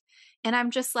life. And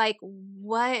I'm just like,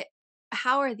 what?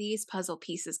 How are these puzzle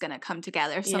pieces going to come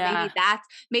together? So yeah.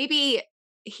 maybe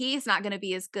he's not going to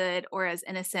be as good or as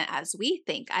innocent as we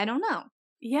think. I don't know.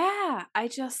 Yeah.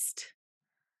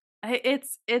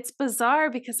 It's bizarre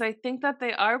because I think that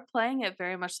they are playing it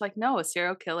very much like, no, a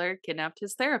serial killer kidnapped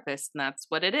his therapist, and that's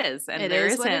what it is. And It there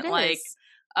is what it isn't like is.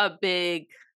 a big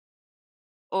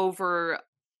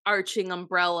overarching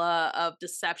umbrella of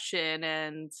deception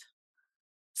and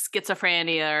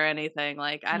schizophrenia or anything.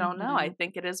 Like, I don't know. I Hmm.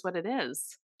 think it is what it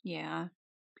is. Yeah.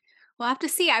 We'll have to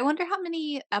see. I wonder how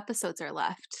many episodes are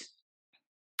left.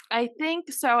 I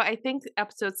think so. I think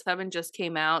episode 7 just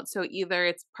came out. So either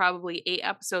it's probably 8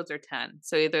 episodes or 10.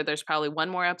 So either there's probably one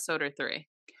more episode or 3.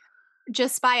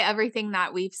 Just by everything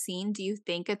that we've seen, do you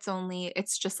think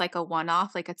it's just like a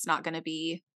one-off, like it's not gonna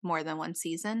be more than 1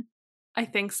 season? I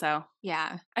think so.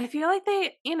 Yeah. I feel like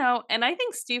they, and I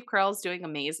think Steve Carell's doing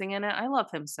amazing in it. I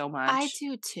love him so I much.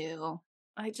 do too.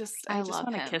 I I just love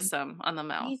want to him. kiss him on the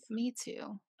mouth. Me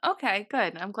too. Okay,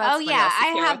 good. I'm glad Oh, somebody yeah, else I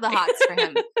is here with have the me. hots for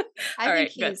him. I All think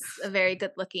right, good. he's a very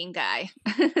good-looking guy.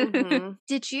 Mhm.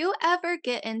 Did you ever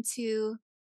get into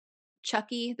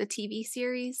Chucky, the TV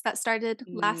series that started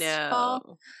last fall?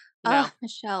 No. Oh, No.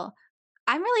 Michelle,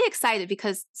 I'm really excited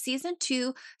because season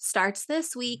 2 starts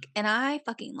this week, and I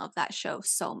fucking love that show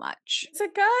so much. Is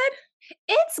it good?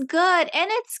 It's good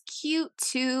and it's cute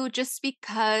too, just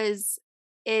because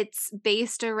it's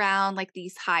based around like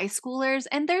these high schoolers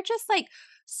and they're just like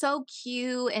so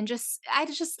cute and I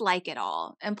just like it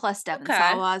all. And plus Devin Okay.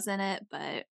 Sawa's in it,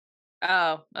 but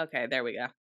Oh, okay, there we go.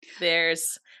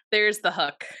 There's the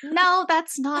hook. no,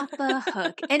 that's not the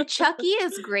hook. And Chucky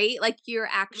is great. Like you're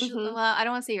actually, Mhm. well, I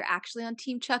don't want to say you're actually on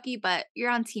Team Chucky, but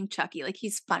you're on Team Chucky. Like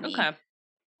he's funny. Okay.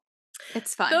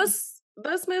 It's fun.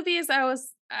 Those movies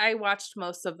I watched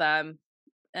most of them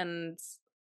and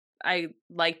I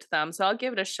liked them, so I'll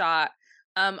give it a shot.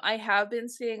 I have been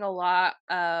seeing a lot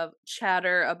of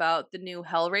chatter about the new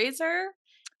Hellraiser,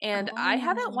 and I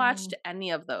haven't watched Oh,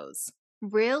 any of those.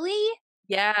 really?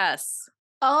 Yes.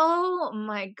 Oh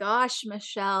my gosh,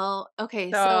 Michelle.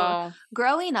 Okay, so So,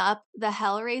 growing up, the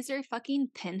Hellraiser fucking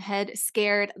pinhead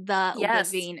scared the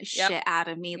yes. living Yep. shit out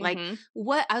of me. Like, Mhm.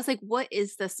 what? I was like, what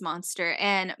is this monster?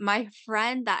 And my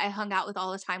friend that I hung out with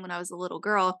all the time when I was a little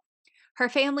girl, her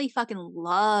family fucking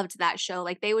loved that show.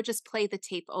 Like, they would just play the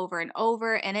tape over and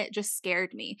over, and it just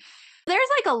scared me. There's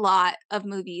like a lot of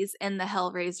movies in the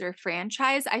Hellraiser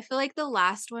franchise. I feel like the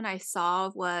last one I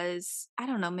saw was, I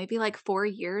don't know, maybe like 4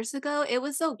 years ago. It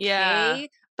was Yeah. okay,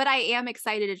 but I am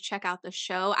excited to check out the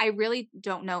show. I really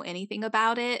don't know anything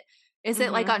about it. Is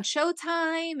it like Mhm. on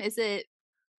Showtime? Is it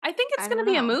I think it's I gonna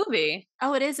don't be a know. movie.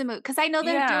 Oh, it is a movie because I know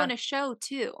they're doing Yeah. a show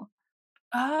too.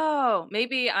 Oh,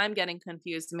 maybe I'm getting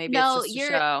confused, maybe it's just a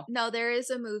show. No, there is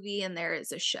a movie and there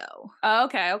is a show. Oh,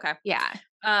 okay, okay. Yeah.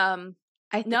 Um,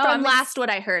 no, From last what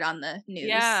I heard on the news.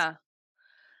 yeah.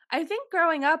 I think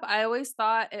growing up, I always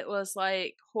thought it was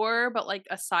like horror, but like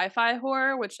a sci-fi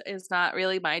horror, which is not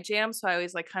really my jam. So I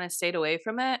always like kind of stayed away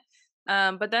from it.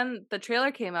 But then the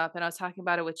trailer came up and I was talking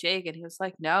about it with Jake and he was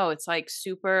like, no, it's like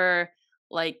super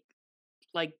like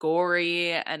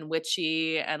gory and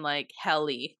witchy and like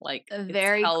helly. Like it's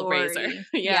Very Hellraiser. gory.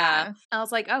 Yeah. Yeah. I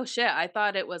was like, oh shit. I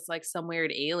thought it was like some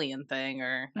weird alien thing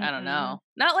or I don't Mm-mm. know.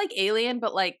 Not like alien,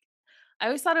 but like I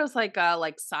always thought it was like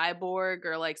cyborg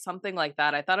or like something like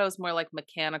that. I thought it was more like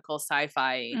mechanical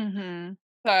sci-fi. Mhm.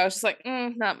 So I was just like,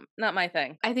 not my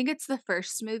thing. I think it's the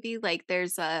first movie, like,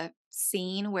 there's a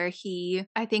scene where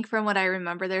I think from what I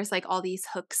remember, there's, like, all these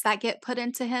hooks that get put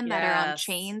into him that are on Yes.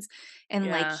 chains, and,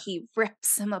 like, Yeah. he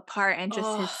rips him apart and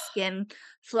just his Oh. skin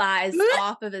flies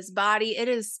off of his body. It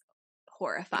is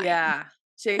horrifying. Yeah.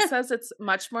 Jake says it's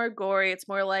much more gory. It's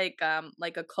more like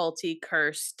a culty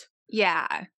cursed,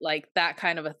 Yeah. like that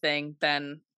kind of a thing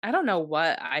than I don't know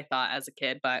what I thought as a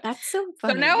kid, but That's so so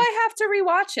now funny. I have to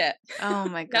rewatch it. Oh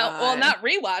my No, well, god. not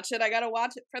rewatch it. I gotta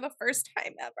watch it for the first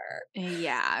time ever.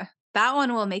 Yeah. That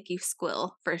one will make you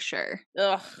squill for sure.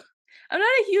 Ugh. I'm not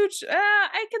a huge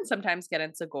I can sometimes get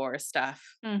into gore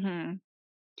stuff. Mhm.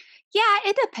 Yeah,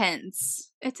 it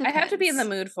depends. It I have to be in the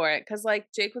depends. mood for it because, like,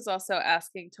 Jake was also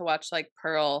asking to watch, like,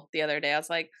 Pearl the other day. I was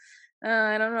like,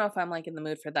 I don't know if I'm, like, in the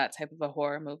mood for that type of a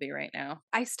horror movie right now."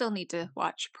 I still need to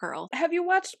watch Pearl. Have you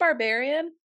watched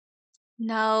Barbarian?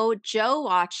 No, Joe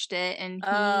watched it and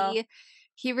Oh,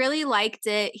 He really liked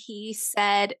it. He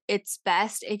said it's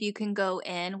best if you can go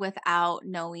in without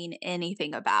knowing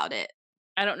anything about it.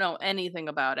 I don't know anything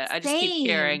about it. I just keep Same.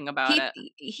 hearing about it.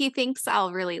 He thinks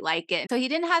I'll really like it. So he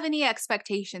didn't have any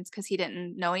expectations because he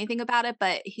didn't know anything about it,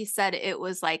 but he said it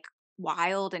was like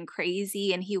wild and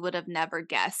crazy, and he would have never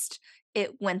guessed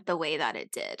it went the way that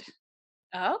it did.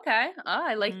 Oh, okay. Oh,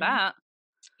 I like Mhm. that.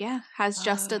 Yeah, has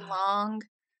Justin Oh, Long,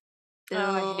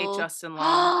 I hate Bill. Justin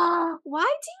Long.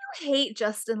 Why do you hate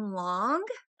Justin Long?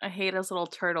 I hate his little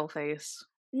turtle face.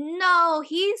 No,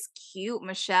 he's cute,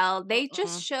 Michelle. They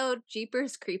just Mm-mm. showed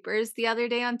Jeepers Creepers the other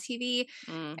day on TV,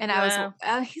 and I was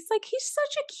Well, he's like he's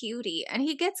such a cutie, and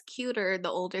he gets cuter the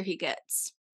older he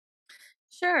gets.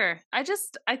 sure. I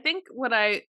think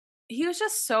he was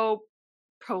just so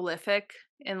prolific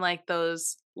in like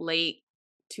those late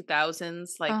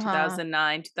 2000s, like Uh-huh.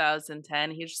 2009,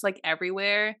 2010. He was just like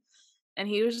everywhere. And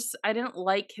he was just, I didn't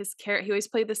like his character. He always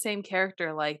played the same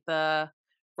character, like the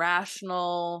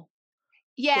rational,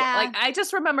 like Yeah. I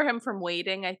just remember him from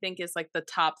Waiting, I think is like the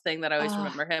top thing that I always Oh,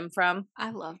 remember him from.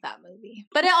 I love that movie.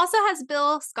 But it also has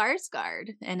Bill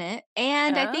Skarsgård in it,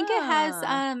 and I think it has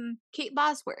Ah, Kate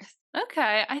Bosworth,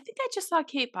 okay. I think I just saw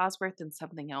Kate Bosworth in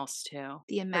something else too.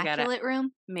 The Forget it. Immaculate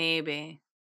Room Maybe.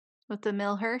 with the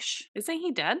Hirsch. Isn't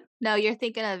he dead? No, you're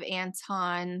thinking of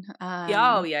Anton.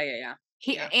 Yeah. Oh, yeah, yeah, yeah.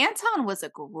 He Yeah. Anton was a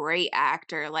great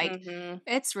actor. Like, Mhm.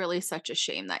 it's really such a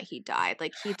shame that he died.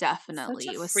 Like, he Such a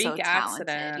definitely was so freak talented.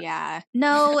 accident. Yeah.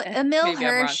 No, Emil Maybe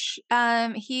I'm wrong. Hirsch,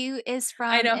 he is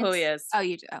I from know who he is. oh,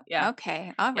 you do? Oh, Yeah.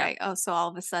 okay. All Yeah. right. Oh, so all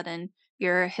of a sudden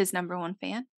you're his number one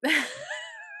fan?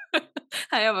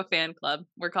 I have a fan club.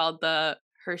 We're called the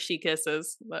Hershey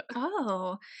Kisses. But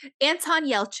Oh, Anton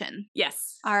Yelchin,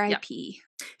 yes. Yep. R.I.P.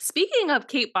 Speaking of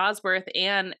Kate Bosworth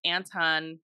and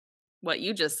Anton, what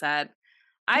you just said,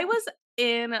 I was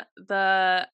in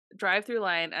the drive-through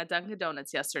line at Dunkin'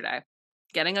 Donuts yesterday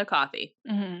getting a coffee.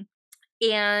 Mhm.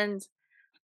 And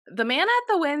the man at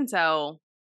the window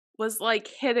was like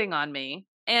hitting on me.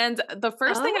 And the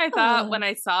first thing I thought Oh. when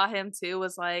I saw him too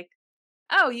was like,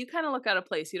 oh, you kind of look out of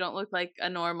place. You don't look like a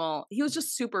normal. He was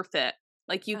just super fit.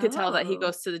 Like you could tell that he Oh.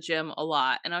 goes to the gym a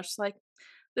lot. And I was just like,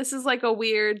 this is like a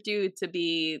weird dude to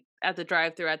be at the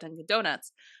drive-through at Dunkin'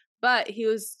 Donuts. But he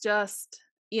was just,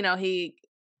 he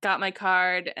got my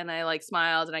card and I like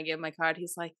smiled and I gave him my card.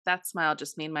 He's like, that smile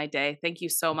just made my day. Thank you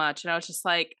so much. And I was just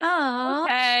like, Aw.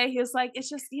 okay. He was like, it's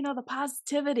just, the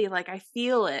positivity. Like I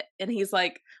feel it. And he's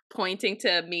like pointing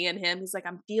to me and him. He's like,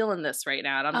 I'm feeling this right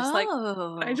now. And I'm just like,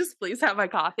 can I Oh. just please have my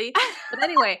coffee? But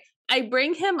anyway, I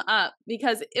bring him up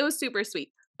because it was super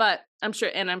sweet. But I'm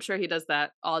sure he does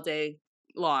that all day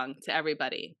long to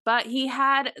everybody. But he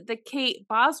had the Kate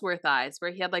Bosworth eyes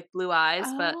where he had like blue eyes,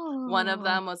 but one of Oh.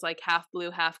 them was like half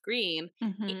blue, half green.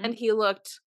 Mhm. And he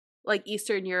looked like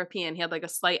Eastern European. He had like a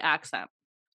slight accent.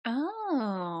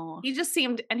 Oh. He just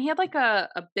seemed, and he had like a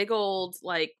big old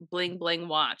like bling bling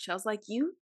watch. I was like,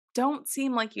 you don't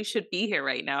seem like you should be here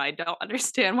right now. I don't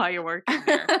understand why you're working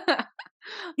here.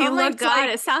 He Oh my looked god, like,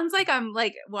 it sounds like I'm,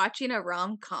 like, watching a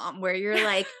rom-com where you're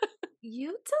like, "You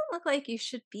don't look like you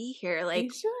should be here," you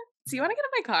like should. So you want to get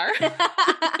in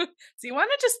my car? So you want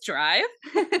to just drive?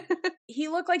 He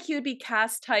looked like he would be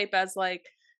cast type as like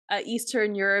a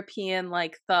Eastern European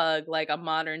like thug, like a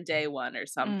modern day one or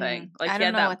something. Like I he don't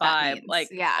had know that what that vibe, means. like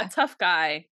a Yeah. tough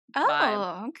guy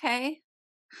vibe. Oh, okay.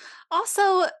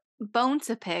 Also, bone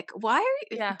to pick, why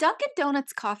are Yeah. Dunkin'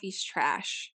 Donuts coffee's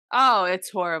trash. Oh, it's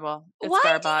horrible. It's Why do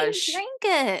you garbage. drink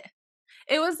it?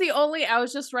 It was I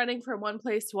was just running from one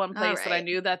place to one place that I Alright,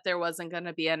 knew that there wasn't going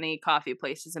to be any coffee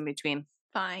places in between.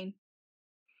 fine.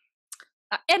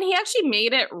 And he actually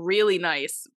made it really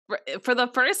nice. For the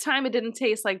first time, it didn't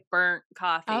taste like burnt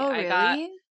coffee. Oh, I got really?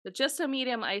 just a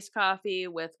medium iced coffee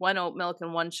with 1 oat milk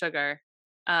and 1 sugar,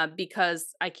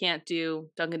 because I can't do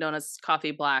Dunkin' Donuts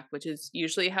coffee black, which is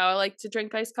usually how I like to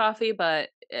drink iced coffee, but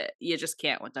you just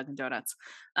can't with Dunkin' Donuts.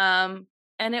 And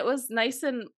it was nice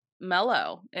and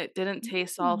mellow. It didn't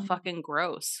taste all Mm. fucking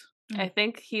gross. I Mm.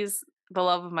 think he's the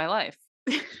love of my life.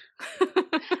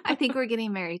 I think we're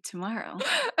getting married tomorrow.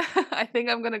 I think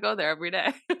I'm gonna go there every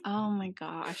day. Oh my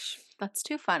gosh, that's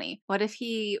too funny. What if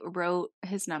he wrote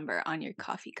his number on your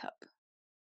coffee cup?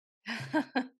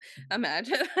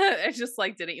 Imagine. I just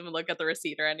like didn't even look at the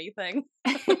receipt or anything.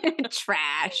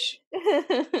 Trash. All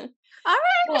right,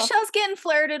 Well, Michelle's getting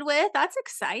flirted with. That's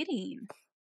exciting.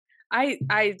 I'm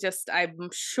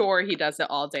sure he does it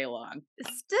all day long.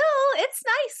 Still, it's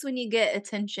nice when you get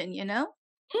attention, you know?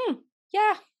 Mm,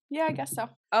 yeah, yeah, I guess so.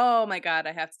 Oh my god,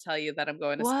 I have to tell you that I'm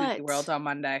going to Spooky World What? on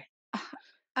Monday,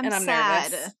 I'm and I'm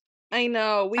nervous. sad. I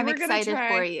know. I'm excited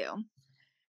for you.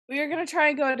 We were gonna try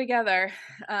and go together.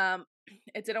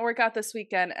 it didn't work out this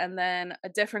weekend, and then a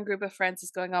different group of friends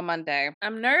is going on Monday.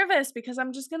 I'm nervous because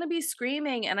I'm just gonna be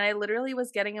screaming, and I literally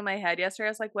was getting in my head yesterday.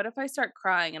 I was like, "What if I start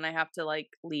crying and I have to, like,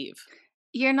 leave?"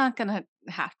 You're not gonna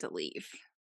have to leave.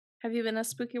 Have you been to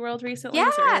Spooky World recently?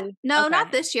 Is it Yeah. really No, okay?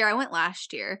 not this year. I went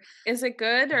last year. Is it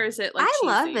good or is it, like, I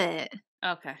love cheesy? it.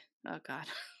 Okay. Oh god.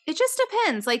 It just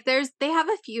depends. Like they have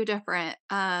a few different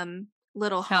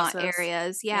little haunt Houses.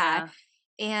 areas. Yeah.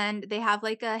 Yeah. And they have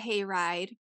like a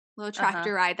hayride, little Uh-huh.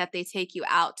 tractor ride that they take you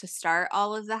out to start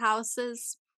all of the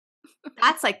houses.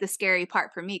 That's like the scary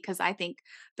part for me because I think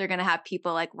they're gonna have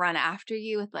people like run after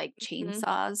you with like Mhm.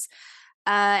 chainsaws.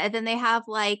 And then they have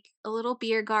like a little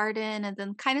beer garden and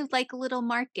then kind of like a little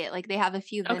market. Like they have a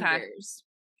few Okay. vendors.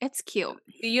 It's cute.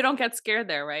 You don't get scared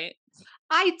there, right?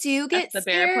 I do At get the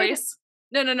bear scared. place?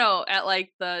 No, no, no, at,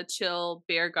 like, the chill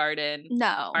beer garden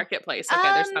No. marketplace.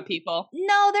 Okay, there's Um, not people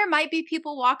no, there might be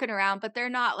people walking around, but they're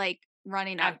not like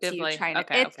running up to you actively. trying to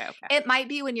Okay, okay, okay. it might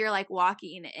be when you're like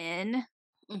walking in,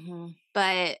 Mhm.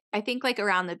 but I think like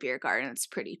around the beer garden it's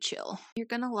pretty chill. You're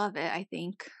gonna love it, I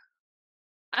think.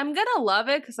 I'm gonna love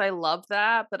it because I love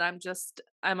that, but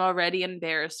I'm already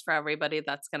embarrassed for everybody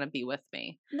that's gonna be with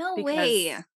me No way.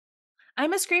 because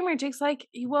I'm a screamer. Jake's like,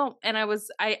 "You won't," and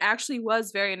I actually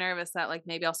was very nervous that, like,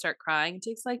 maybe I'll start crying.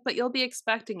 Jake's like, "But you'll be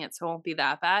expecting it, so it won't be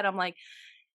that bad." I'm like,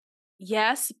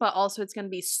 "Yes, but also it's gonna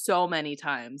be so many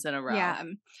times in a row." Yeah.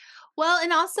 Well,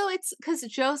 and also it's because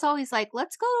Joe's always like,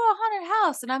 "Let's go to a haunted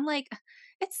house," and I'm like,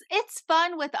 "It's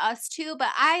fun with us too,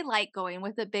 but I like going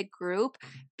with a big group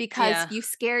because Yeah. you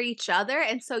scare each other,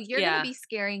 and so you're gonna Yeah. be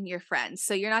scaring your friends.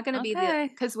 So you're not gonna be Okay.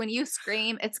 because when you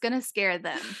scream, it's gonna scare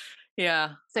them.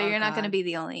 Yeah. So Oh you're not gonna god. be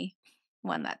the only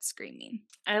one that's screaming."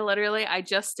 I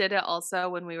just did it also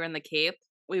when we were in the Cape.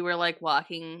 We were, like,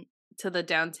 walking to the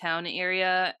downtown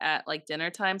area at, like,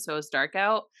 dinner time, so it was dark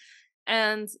out,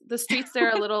 and the streets there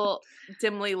are a little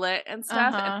dimly lit and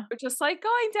stuff, and Uh-huh. we're just, like,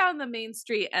 going down the main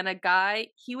street, and a guy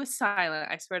he was silent,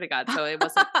 I swear to God, so it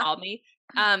wasn't all me.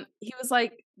 He was,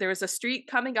 like there was a street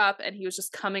coming up, and he was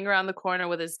just coming around the corner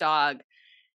with his dog,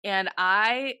 and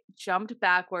I jumped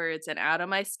backwards and out of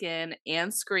my skin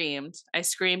and screamed. I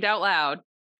screamed out loud.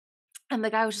 And the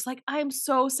guy was just like, "I'm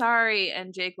so sorry."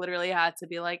 And Jake literally had to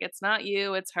be like, "It's not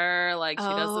you, it's her. Like, she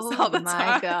does this Oh all the my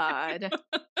time." god.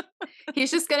 He's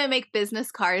just gonna make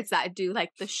business cards that do,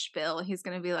 like, the spiel. He's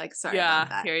gonna be like, "Sorry about Yeah,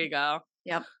 that." here you go.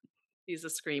 Yep. He's a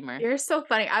screamer. You're so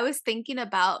funny. I was thinking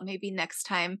about maybe next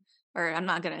time, or I'm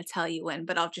not gonna tell you when,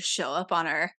 but I'll just show up on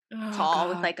our Oh call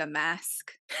with, god. like, a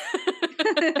mask.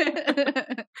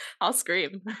 I'll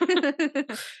scream.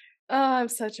 Oh, I'm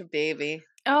such a baby.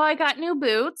 Oh, I got new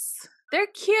boots. They're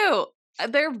cute.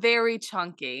 They're very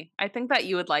chunky. I think that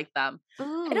you would like them.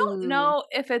 I don't Ooh. know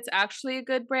if it's actually a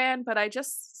good brand, but I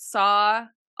just saw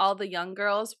all the young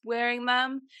girls wearing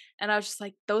them, and I was just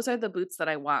like, "Those are the boots that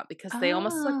I want," because they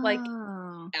almost look like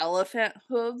Oh. elephant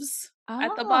hooves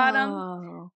at the bottom.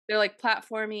 Oh. They're, like,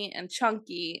 platformy and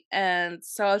chunky, and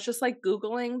so I was just, like,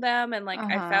 Googling them, and, like,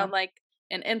 I Uh-huh. found, like,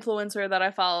 an influencer that I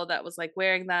follow that was, like,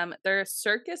 wearing them. They're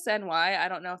Circus NY. I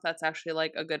don't know if that's actually,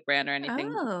 like, a good brand or anything.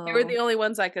 They were Oh. the only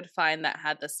ones I could find that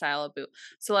had this style of boot.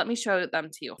 So let me show them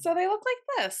to you. So they look like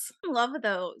this. I love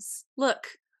those. Look,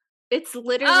 it's Oh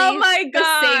literally my the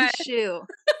same god! shoe.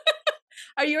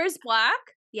 Are yours black?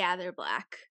 Yeah, they're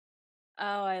black.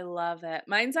 Oh, I love it.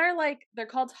 Mine's are, like they're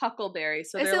called Huckleberry,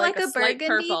 so Is they're, it like, like a a slight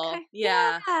burgundy purple. kind?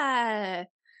 Yeah. Yeah.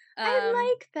 I Um,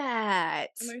 like that.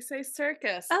 and they say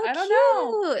circus. Oh, I don't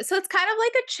know. cute. So it's kind of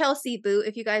like a Chelsea boot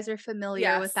if you guys are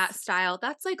familiar with that Yes. style.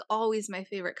 That's like always my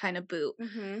favorite kind of boot.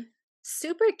 Mhm.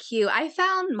 Super cute. I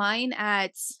found mine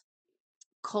at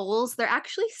Kohl's. They're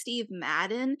actually Steve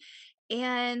Madden,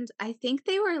 and I think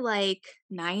they were like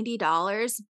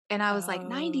 $90. And I was like, Oh.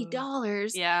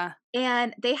 $90? Yeah.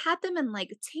 And they had them in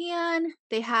like tan.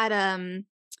 They had them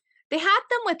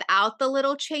without the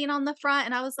little chain on the front,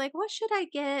 and I was like, "What should I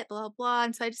get?" Blah blah.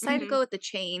 And so I decided to Mhm. go with the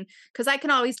chain because I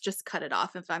can always just cut it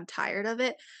off if I'm tired of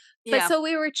it. But Yeah. so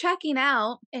we were checking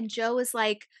out, and Joe was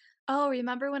like, "Oh,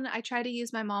 remember when I tried to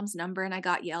use my mom's number and I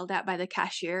got yelled at by the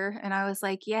cashier?" And I was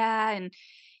like, "Yeah." And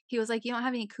he was like, "You don't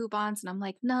have any coupons?" And I'm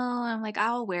like, "No." And I'm like,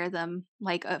 "I'll wear them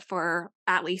like for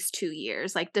at least 2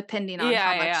 years, like depending on Yeah,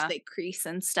 how yeah, much yeah. they crease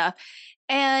and stuff."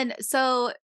 And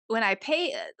so when I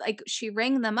pay like she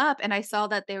rang them up and I saw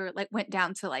that they were like went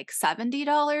down to like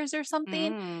 $70 or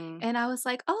something. Mm. And I was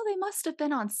like, "Oh, they must have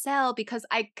been on sale," because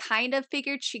I kind of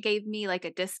figured she gave me like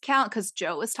a discount because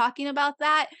Joe was talking about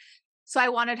that. So I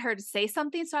wanted her to say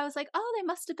something. So I was like, "Oh, they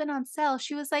must have been on sale."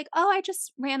 She was like, "Oh, I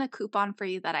just ran a coupon for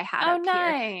you that I had Oh, up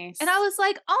here." And I nice. was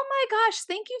like, "Oh my gosh,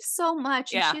 thank you so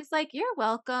much." And Yeah. she's like, "You're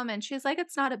welcome." And she's like,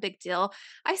 "It's not a big deal."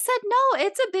 I said, "No,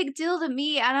 it's a big deal to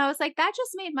me." And I was like, "That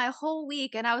just made my whole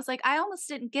week." And I was like, "I almost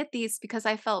didn't get these because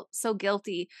I felt so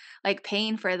guilty like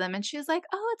paying for them." And she was like,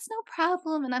 "Oh, it's no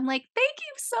problem." And I'm like, "Thank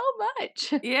you so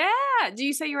much." Yeah. Do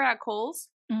you say you were at Kohl's?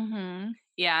 Mhm.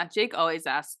 Yeah, Jake always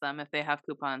asks them if they have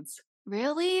coupons.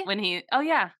 Really? Oh,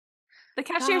 yeah. The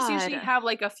cashiers usually God. have,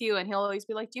 like, a few, and he'll always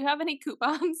be like, "Do you have any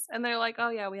coupons?" And they're like, "Oh,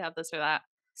 yeah, we have this or that."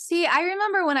 See, I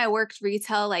remember when I worked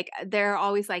retail, like, they're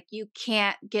always like, "You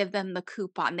can't give them the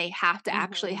coupon. They have to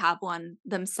actually Mhm. have one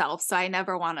themselves." So I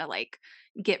never wanna, like,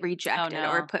 get Oh, rejected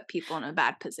or no. put people in a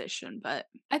bad position, but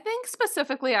I think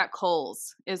specifically at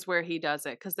Kohl's is where he does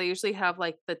it because they usually have,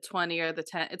 like, the 20 or the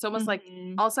 10. It's almost like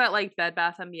Mhm. also at, like, Bed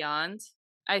Bath& and Beyond,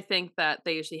 I think that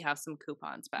they usually have some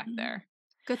coupons back Mhm. there.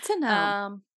 Good to know.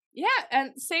 Um, yeah,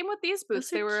 and same with these boots.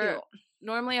 Those are They were cute.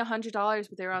 normally $100,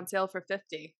 but they were on sale for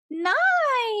 50.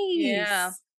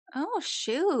 Yeah. Nice! Oh,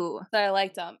 shoot. So I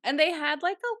liked them. And they had,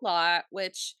 like, a lot,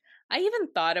 which I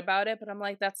even thought about it, but I'm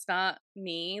like, "That's not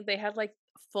me." They had, like,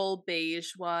 full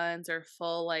beige ones or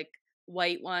full, like,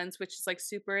 white ones, which is, like,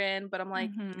 super in, but I'm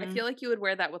like, I Mhm. feel like you would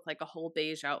wear that with, like, a whole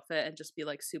beige outfit and just be,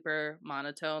 like, super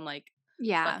monotone, like,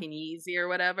 Yeah. fucking Yeezy or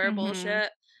whatever Mhm.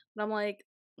 bullshit. But I'm like,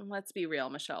 "Let's be real,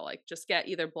 Michelle, like, just get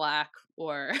either black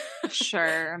or"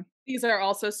 Sure. These are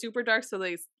also super dark, so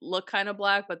they look kinda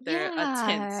black, but they're a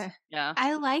tint. Yeah. Yeah.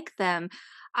 I like them.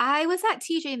 I was at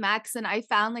TJ Maxx and I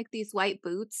found, like, these white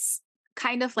boots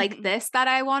kind of like this that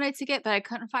I wanted to get, but I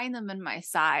couldn't find them in my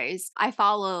size. I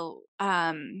follow,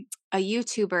 a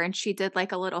YouTuber and she did,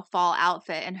 like, a little fall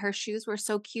outfit and her shoes were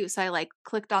so cute, so I, like,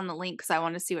 clicked on the link because I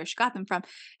wanted to see where she got them from,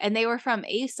 and they were from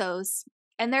ASOS,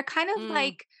 and they're kind of Mm.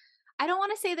 like I don't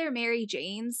wanna say they're Mary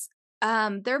Janes.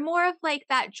 They're more of like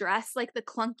that dress, like the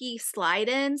clunky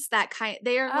slide-ins,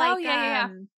 they're Oh, like, yeah, yeah,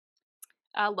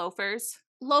 yeah. Loafers.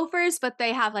 loafers, but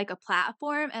they have like a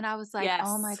platform, and I was like,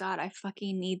 "Oh my Yes. god, I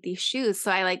fucking need these shoes."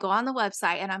 So I, like, go on the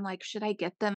website and I'm like, "Should I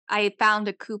get them?" I found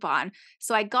a coupon.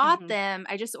 So I got Mhm. them.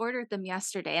 I just ordered them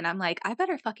yesterday, and I'm like, "I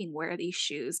better fucking wear these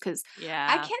shoes because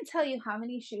I Yeah. can't tell you how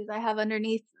many shoes I have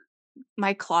underneath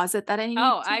my closet that I need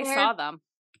Oh, to I wear." saw them.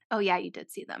 Oh, yeah, you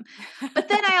did see them. But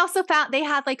then I also found they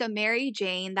had, like, a Mary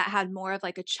Jane that had more of,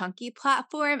 like, a chunky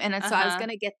platform, and then so I was Uh-huh.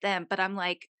 gonna get them, but I'm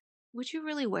like, "Would you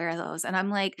really wear those?" And I'm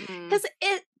like, Mm. because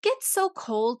it gets so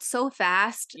cold so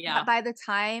fast that Yeah. by the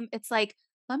time it's like,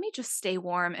 "Let me just stay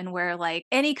warm and wear, like,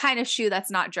 any kind of shoe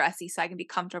that's not dressy so I can be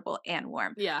comfortable and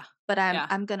warm." Yeah. But Yeah.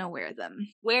 I'm gonna wear them.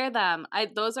 Wear them. I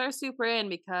Those are super in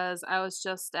because I was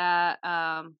just at,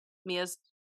 Mia's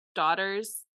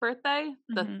daughter's birthday.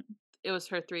 Mhm. It was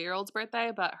her 3-year-old's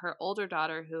birthday, but her older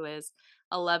daughter, who is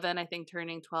 11, I think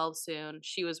turning 12 soon,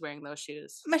 she was wearing those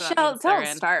shoes, so that Michelle, means they're don't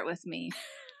in. start with me.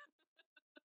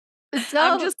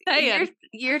 I'm Don't just saying.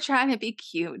 you're trying to be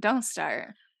cute. Don't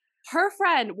start. Her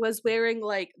friend was wearing,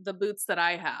 like, the boots that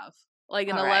I have, like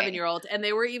an Alright. eleven-year-old, and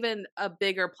they were even a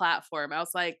bigger platform. I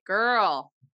was like,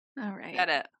 "Girl, Alright. get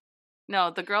it."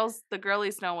 No, the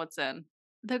girlies know what's in.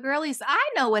 The girlies,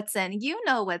 I know what's in, you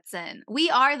know what's in. We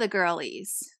are the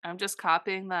girlies. I'm just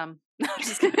copying them. No, I'm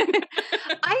just kidding.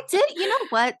 I did you know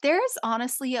what? There's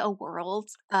honestly a world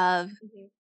of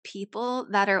Mhm. people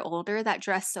that are older that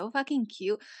dress so fucking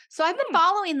cute. So I've been Mm,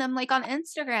 following them, like, on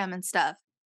Instagram and stuff.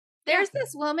 yeah. There's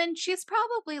this woman, she's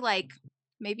probably, like,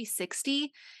 maybe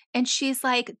 60, and she's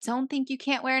like, "Don't think you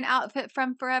can't wear an outfit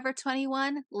from Forever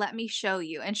 21? Let me show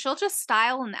you." And she'll just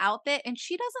style an outfit, and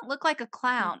she doesn't look like a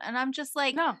Mhm. clown, and I'm just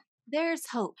like, No, "There's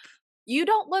hope." you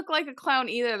don't look like a clown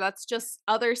either. That's just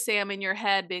other Sam in your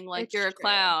head being like, It's "You're a true.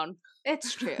 clown."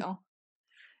 It's true.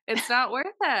 It's not worth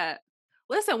it.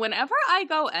 Listen, whenever I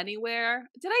go anywhere,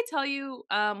 did I tell you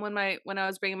when I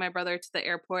was bringing my brother to the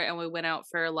airport and we went out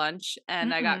for lunch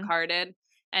and I got Mm-mm. carded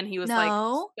and he was like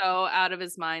No. so out of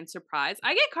his mind surprised.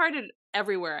 I get carded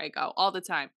everywhere I go all the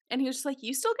time. And he was just like,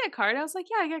 "You still get carded?" I was like,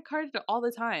 "Yeah, I get carded all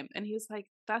the time." And he was like,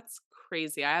 "That's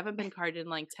crazy. I haven't been carded in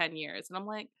like 10 years." And I'm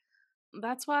like,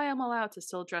 "That's why I'm allowed to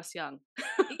still dress young."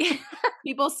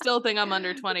 People still think I'm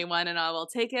under 21 and I will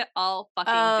take it all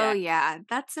fucking Oh, day. yeah,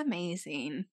 that's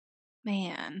amazing.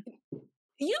 Man.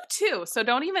 You too, so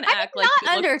don't even I'm act like you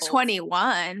not look under old.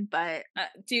 21, but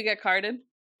Do you get carded?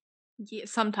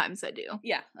 sometimes I do.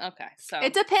 Yeah, okay,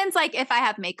 It so, depends, like, if I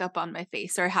have makeup on my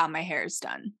face or how my hair is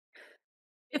done.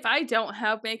 if I don't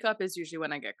have makeup is usually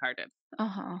when I get carded.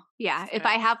 Uh-huh. Yeah, if Okay.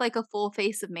 I have, like, a full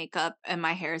face of makeup and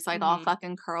my hair is, like, all Mhm.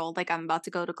 fucking curled, like I'm about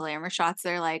to go to glamour shots,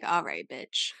 they're like, "Alright,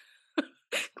 bitch.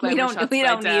 Glamour shots We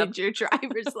by don't Deb. need your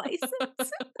driver's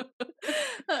license."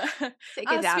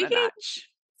 Take it down a notch.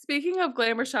 Speaking of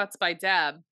glamour shots by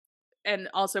Deb, and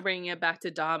also bringing it back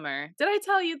to Dahmer, did I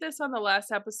tell you this on the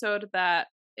last episode that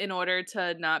in order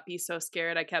to not be so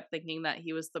scared, I kept thinking that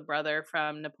he was the brother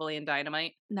from Napoleon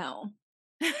Dynamite? No.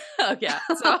 Oh, yeah.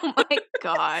 So, oh my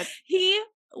God. He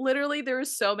literally, there were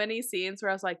so many scenes where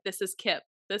I was like, this is Kip.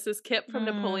 This is Kip from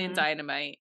Napoleon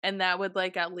Dynamite. And that would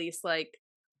like at least like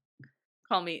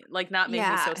call me, like not make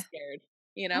me so scared,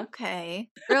 you know? Okay.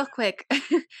 Real quick.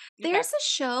 There's a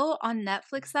show on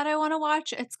Netflix that I want to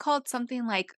watch. It's called something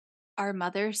like Our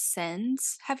Mother's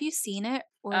Sins. Have you seen it?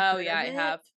 Or oh, yeah, I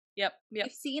have. Yep.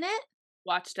 You've seen it?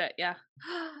 Watched it, yeah.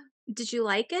 Did you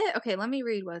like it? Okay, let me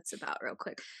read what it's about real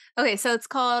quick. Okay, so it's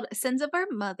called Sins of Our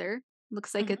Mother.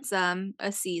 Looks like it's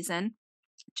a season.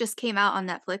 Just came out on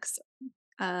Netflix.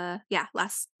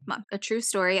 Last month. A true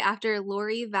story. After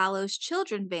Lori Vallow's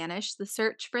children vanish, the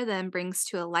search for them brings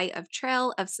to a light of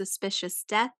trail of suspicious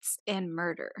deaths and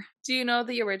murder. Do you know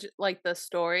the original, like the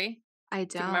story? I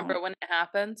don't. Do you remember when it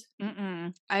happened?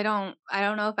 I don't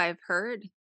know if I've heard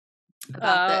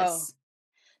about this.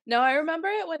 No, I remember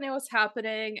it when it was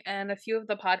happening, and a few of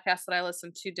the podcasts that I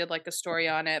listened to did like a story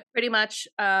on it. Pretty much,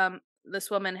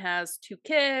 this woman has 2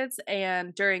 kids,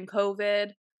 and during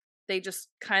COVID, they just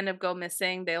kind of go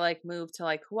missing. They like move to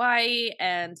like Hawaii,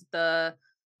 and the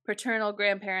paternal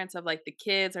grandparents of like the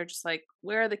kids are just like,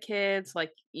 where are the kids?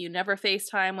 Like, you never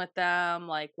FaceTime with them.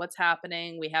 Like, what's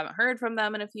happening? We haven't heard from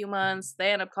them in a few months.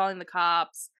 They end up calling the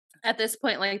cops. At this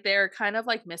point, like they're kind of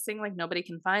like missing, like nobody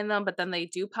can find them, but then they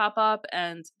do pop up,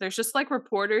 and there's just like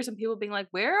reporters and people being like,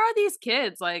 where are these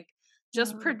kids? Like,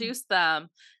 just produce them.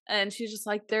 And she's just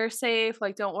like, they're safe,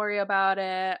 like don't worry about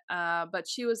it. But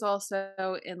she was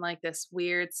also in like this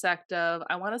weird sect of,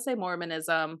 I want to say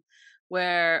Mormonism,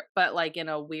 but like in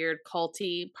a weird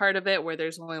culty part of it where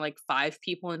there's only like 5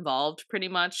 people involved, pretty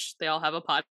much. They all have a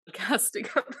podcast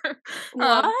together.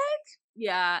 What?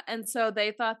 Yeah, and so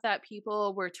they thought that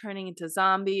people were turning into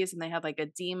zombies and they had like a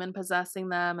demon possessing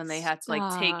them, and they had to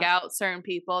like take out certain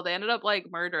people. They ended up like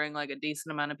murdering like a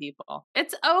decent amount of people.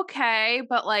 It's okay,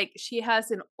 but like she has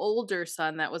an older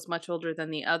son that was much older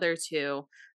than the other 2.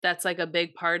 That's like a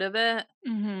big part of it.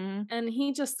 And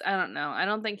he just, I don't know. I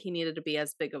don't think he needed to be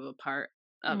as big of a part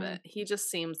of it. He just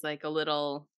seems like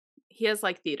he has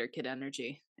like theater kid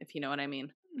energy, if you know what I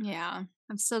mean. Yeah.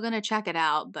 I'm still gonna check it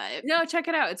out, but no, check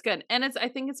it out. It's good. And I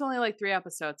think it's only like 3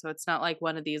 episodes, so it's not like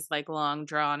one of these like long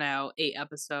drawn out 8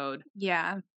 episode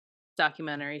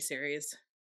documentary series.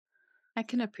 I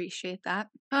can appreciate that.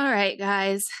 All right,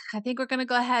 guys. I think we're gonna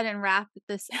go ahead and wrap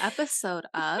this episode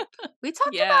up. We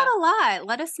talked about a lot.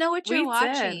 Let us know what you're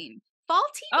watching. Fall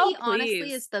TV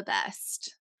honestly is the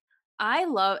best. I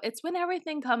love it's when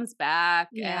everything comes back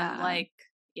and like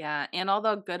and all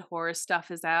the good horror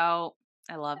stuff is out.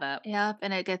 I love it. Yep,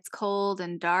 and it gets cold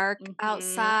and dark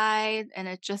outside, and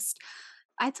it just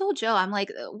I told Joe, I'm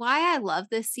like, why I love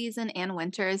this season and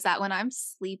winter is that when I'm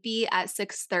sleepy at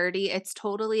 6:30, it's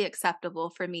totally acceptable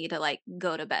for me to like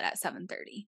go to bed at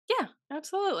 7:30. Yeah,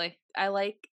 absolutely. I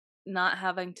like not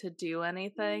having to do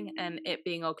anything and it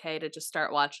being okay to just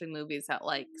start watching movies at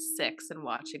like 6 and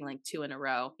watching like 2 in a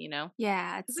row, you know?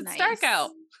 Yeah, it's nice. Dark out.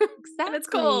 Exactly. And it's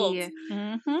cold. If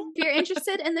you're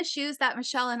interested in the shoes that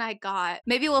Michelle and I got,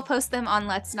 maybe we'll post them on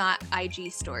Let's Not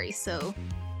IG story. So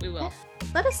we will.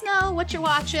 Let us know what you're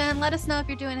watching. Let us know if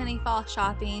you're doing any fall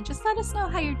shopping. Just let us know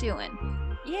how you're doing.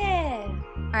 Yeah.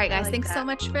 All right, guys. Thanks so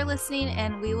much for listening,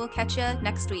 and we will catch you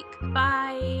next week.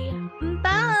 Bye.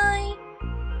 Bye.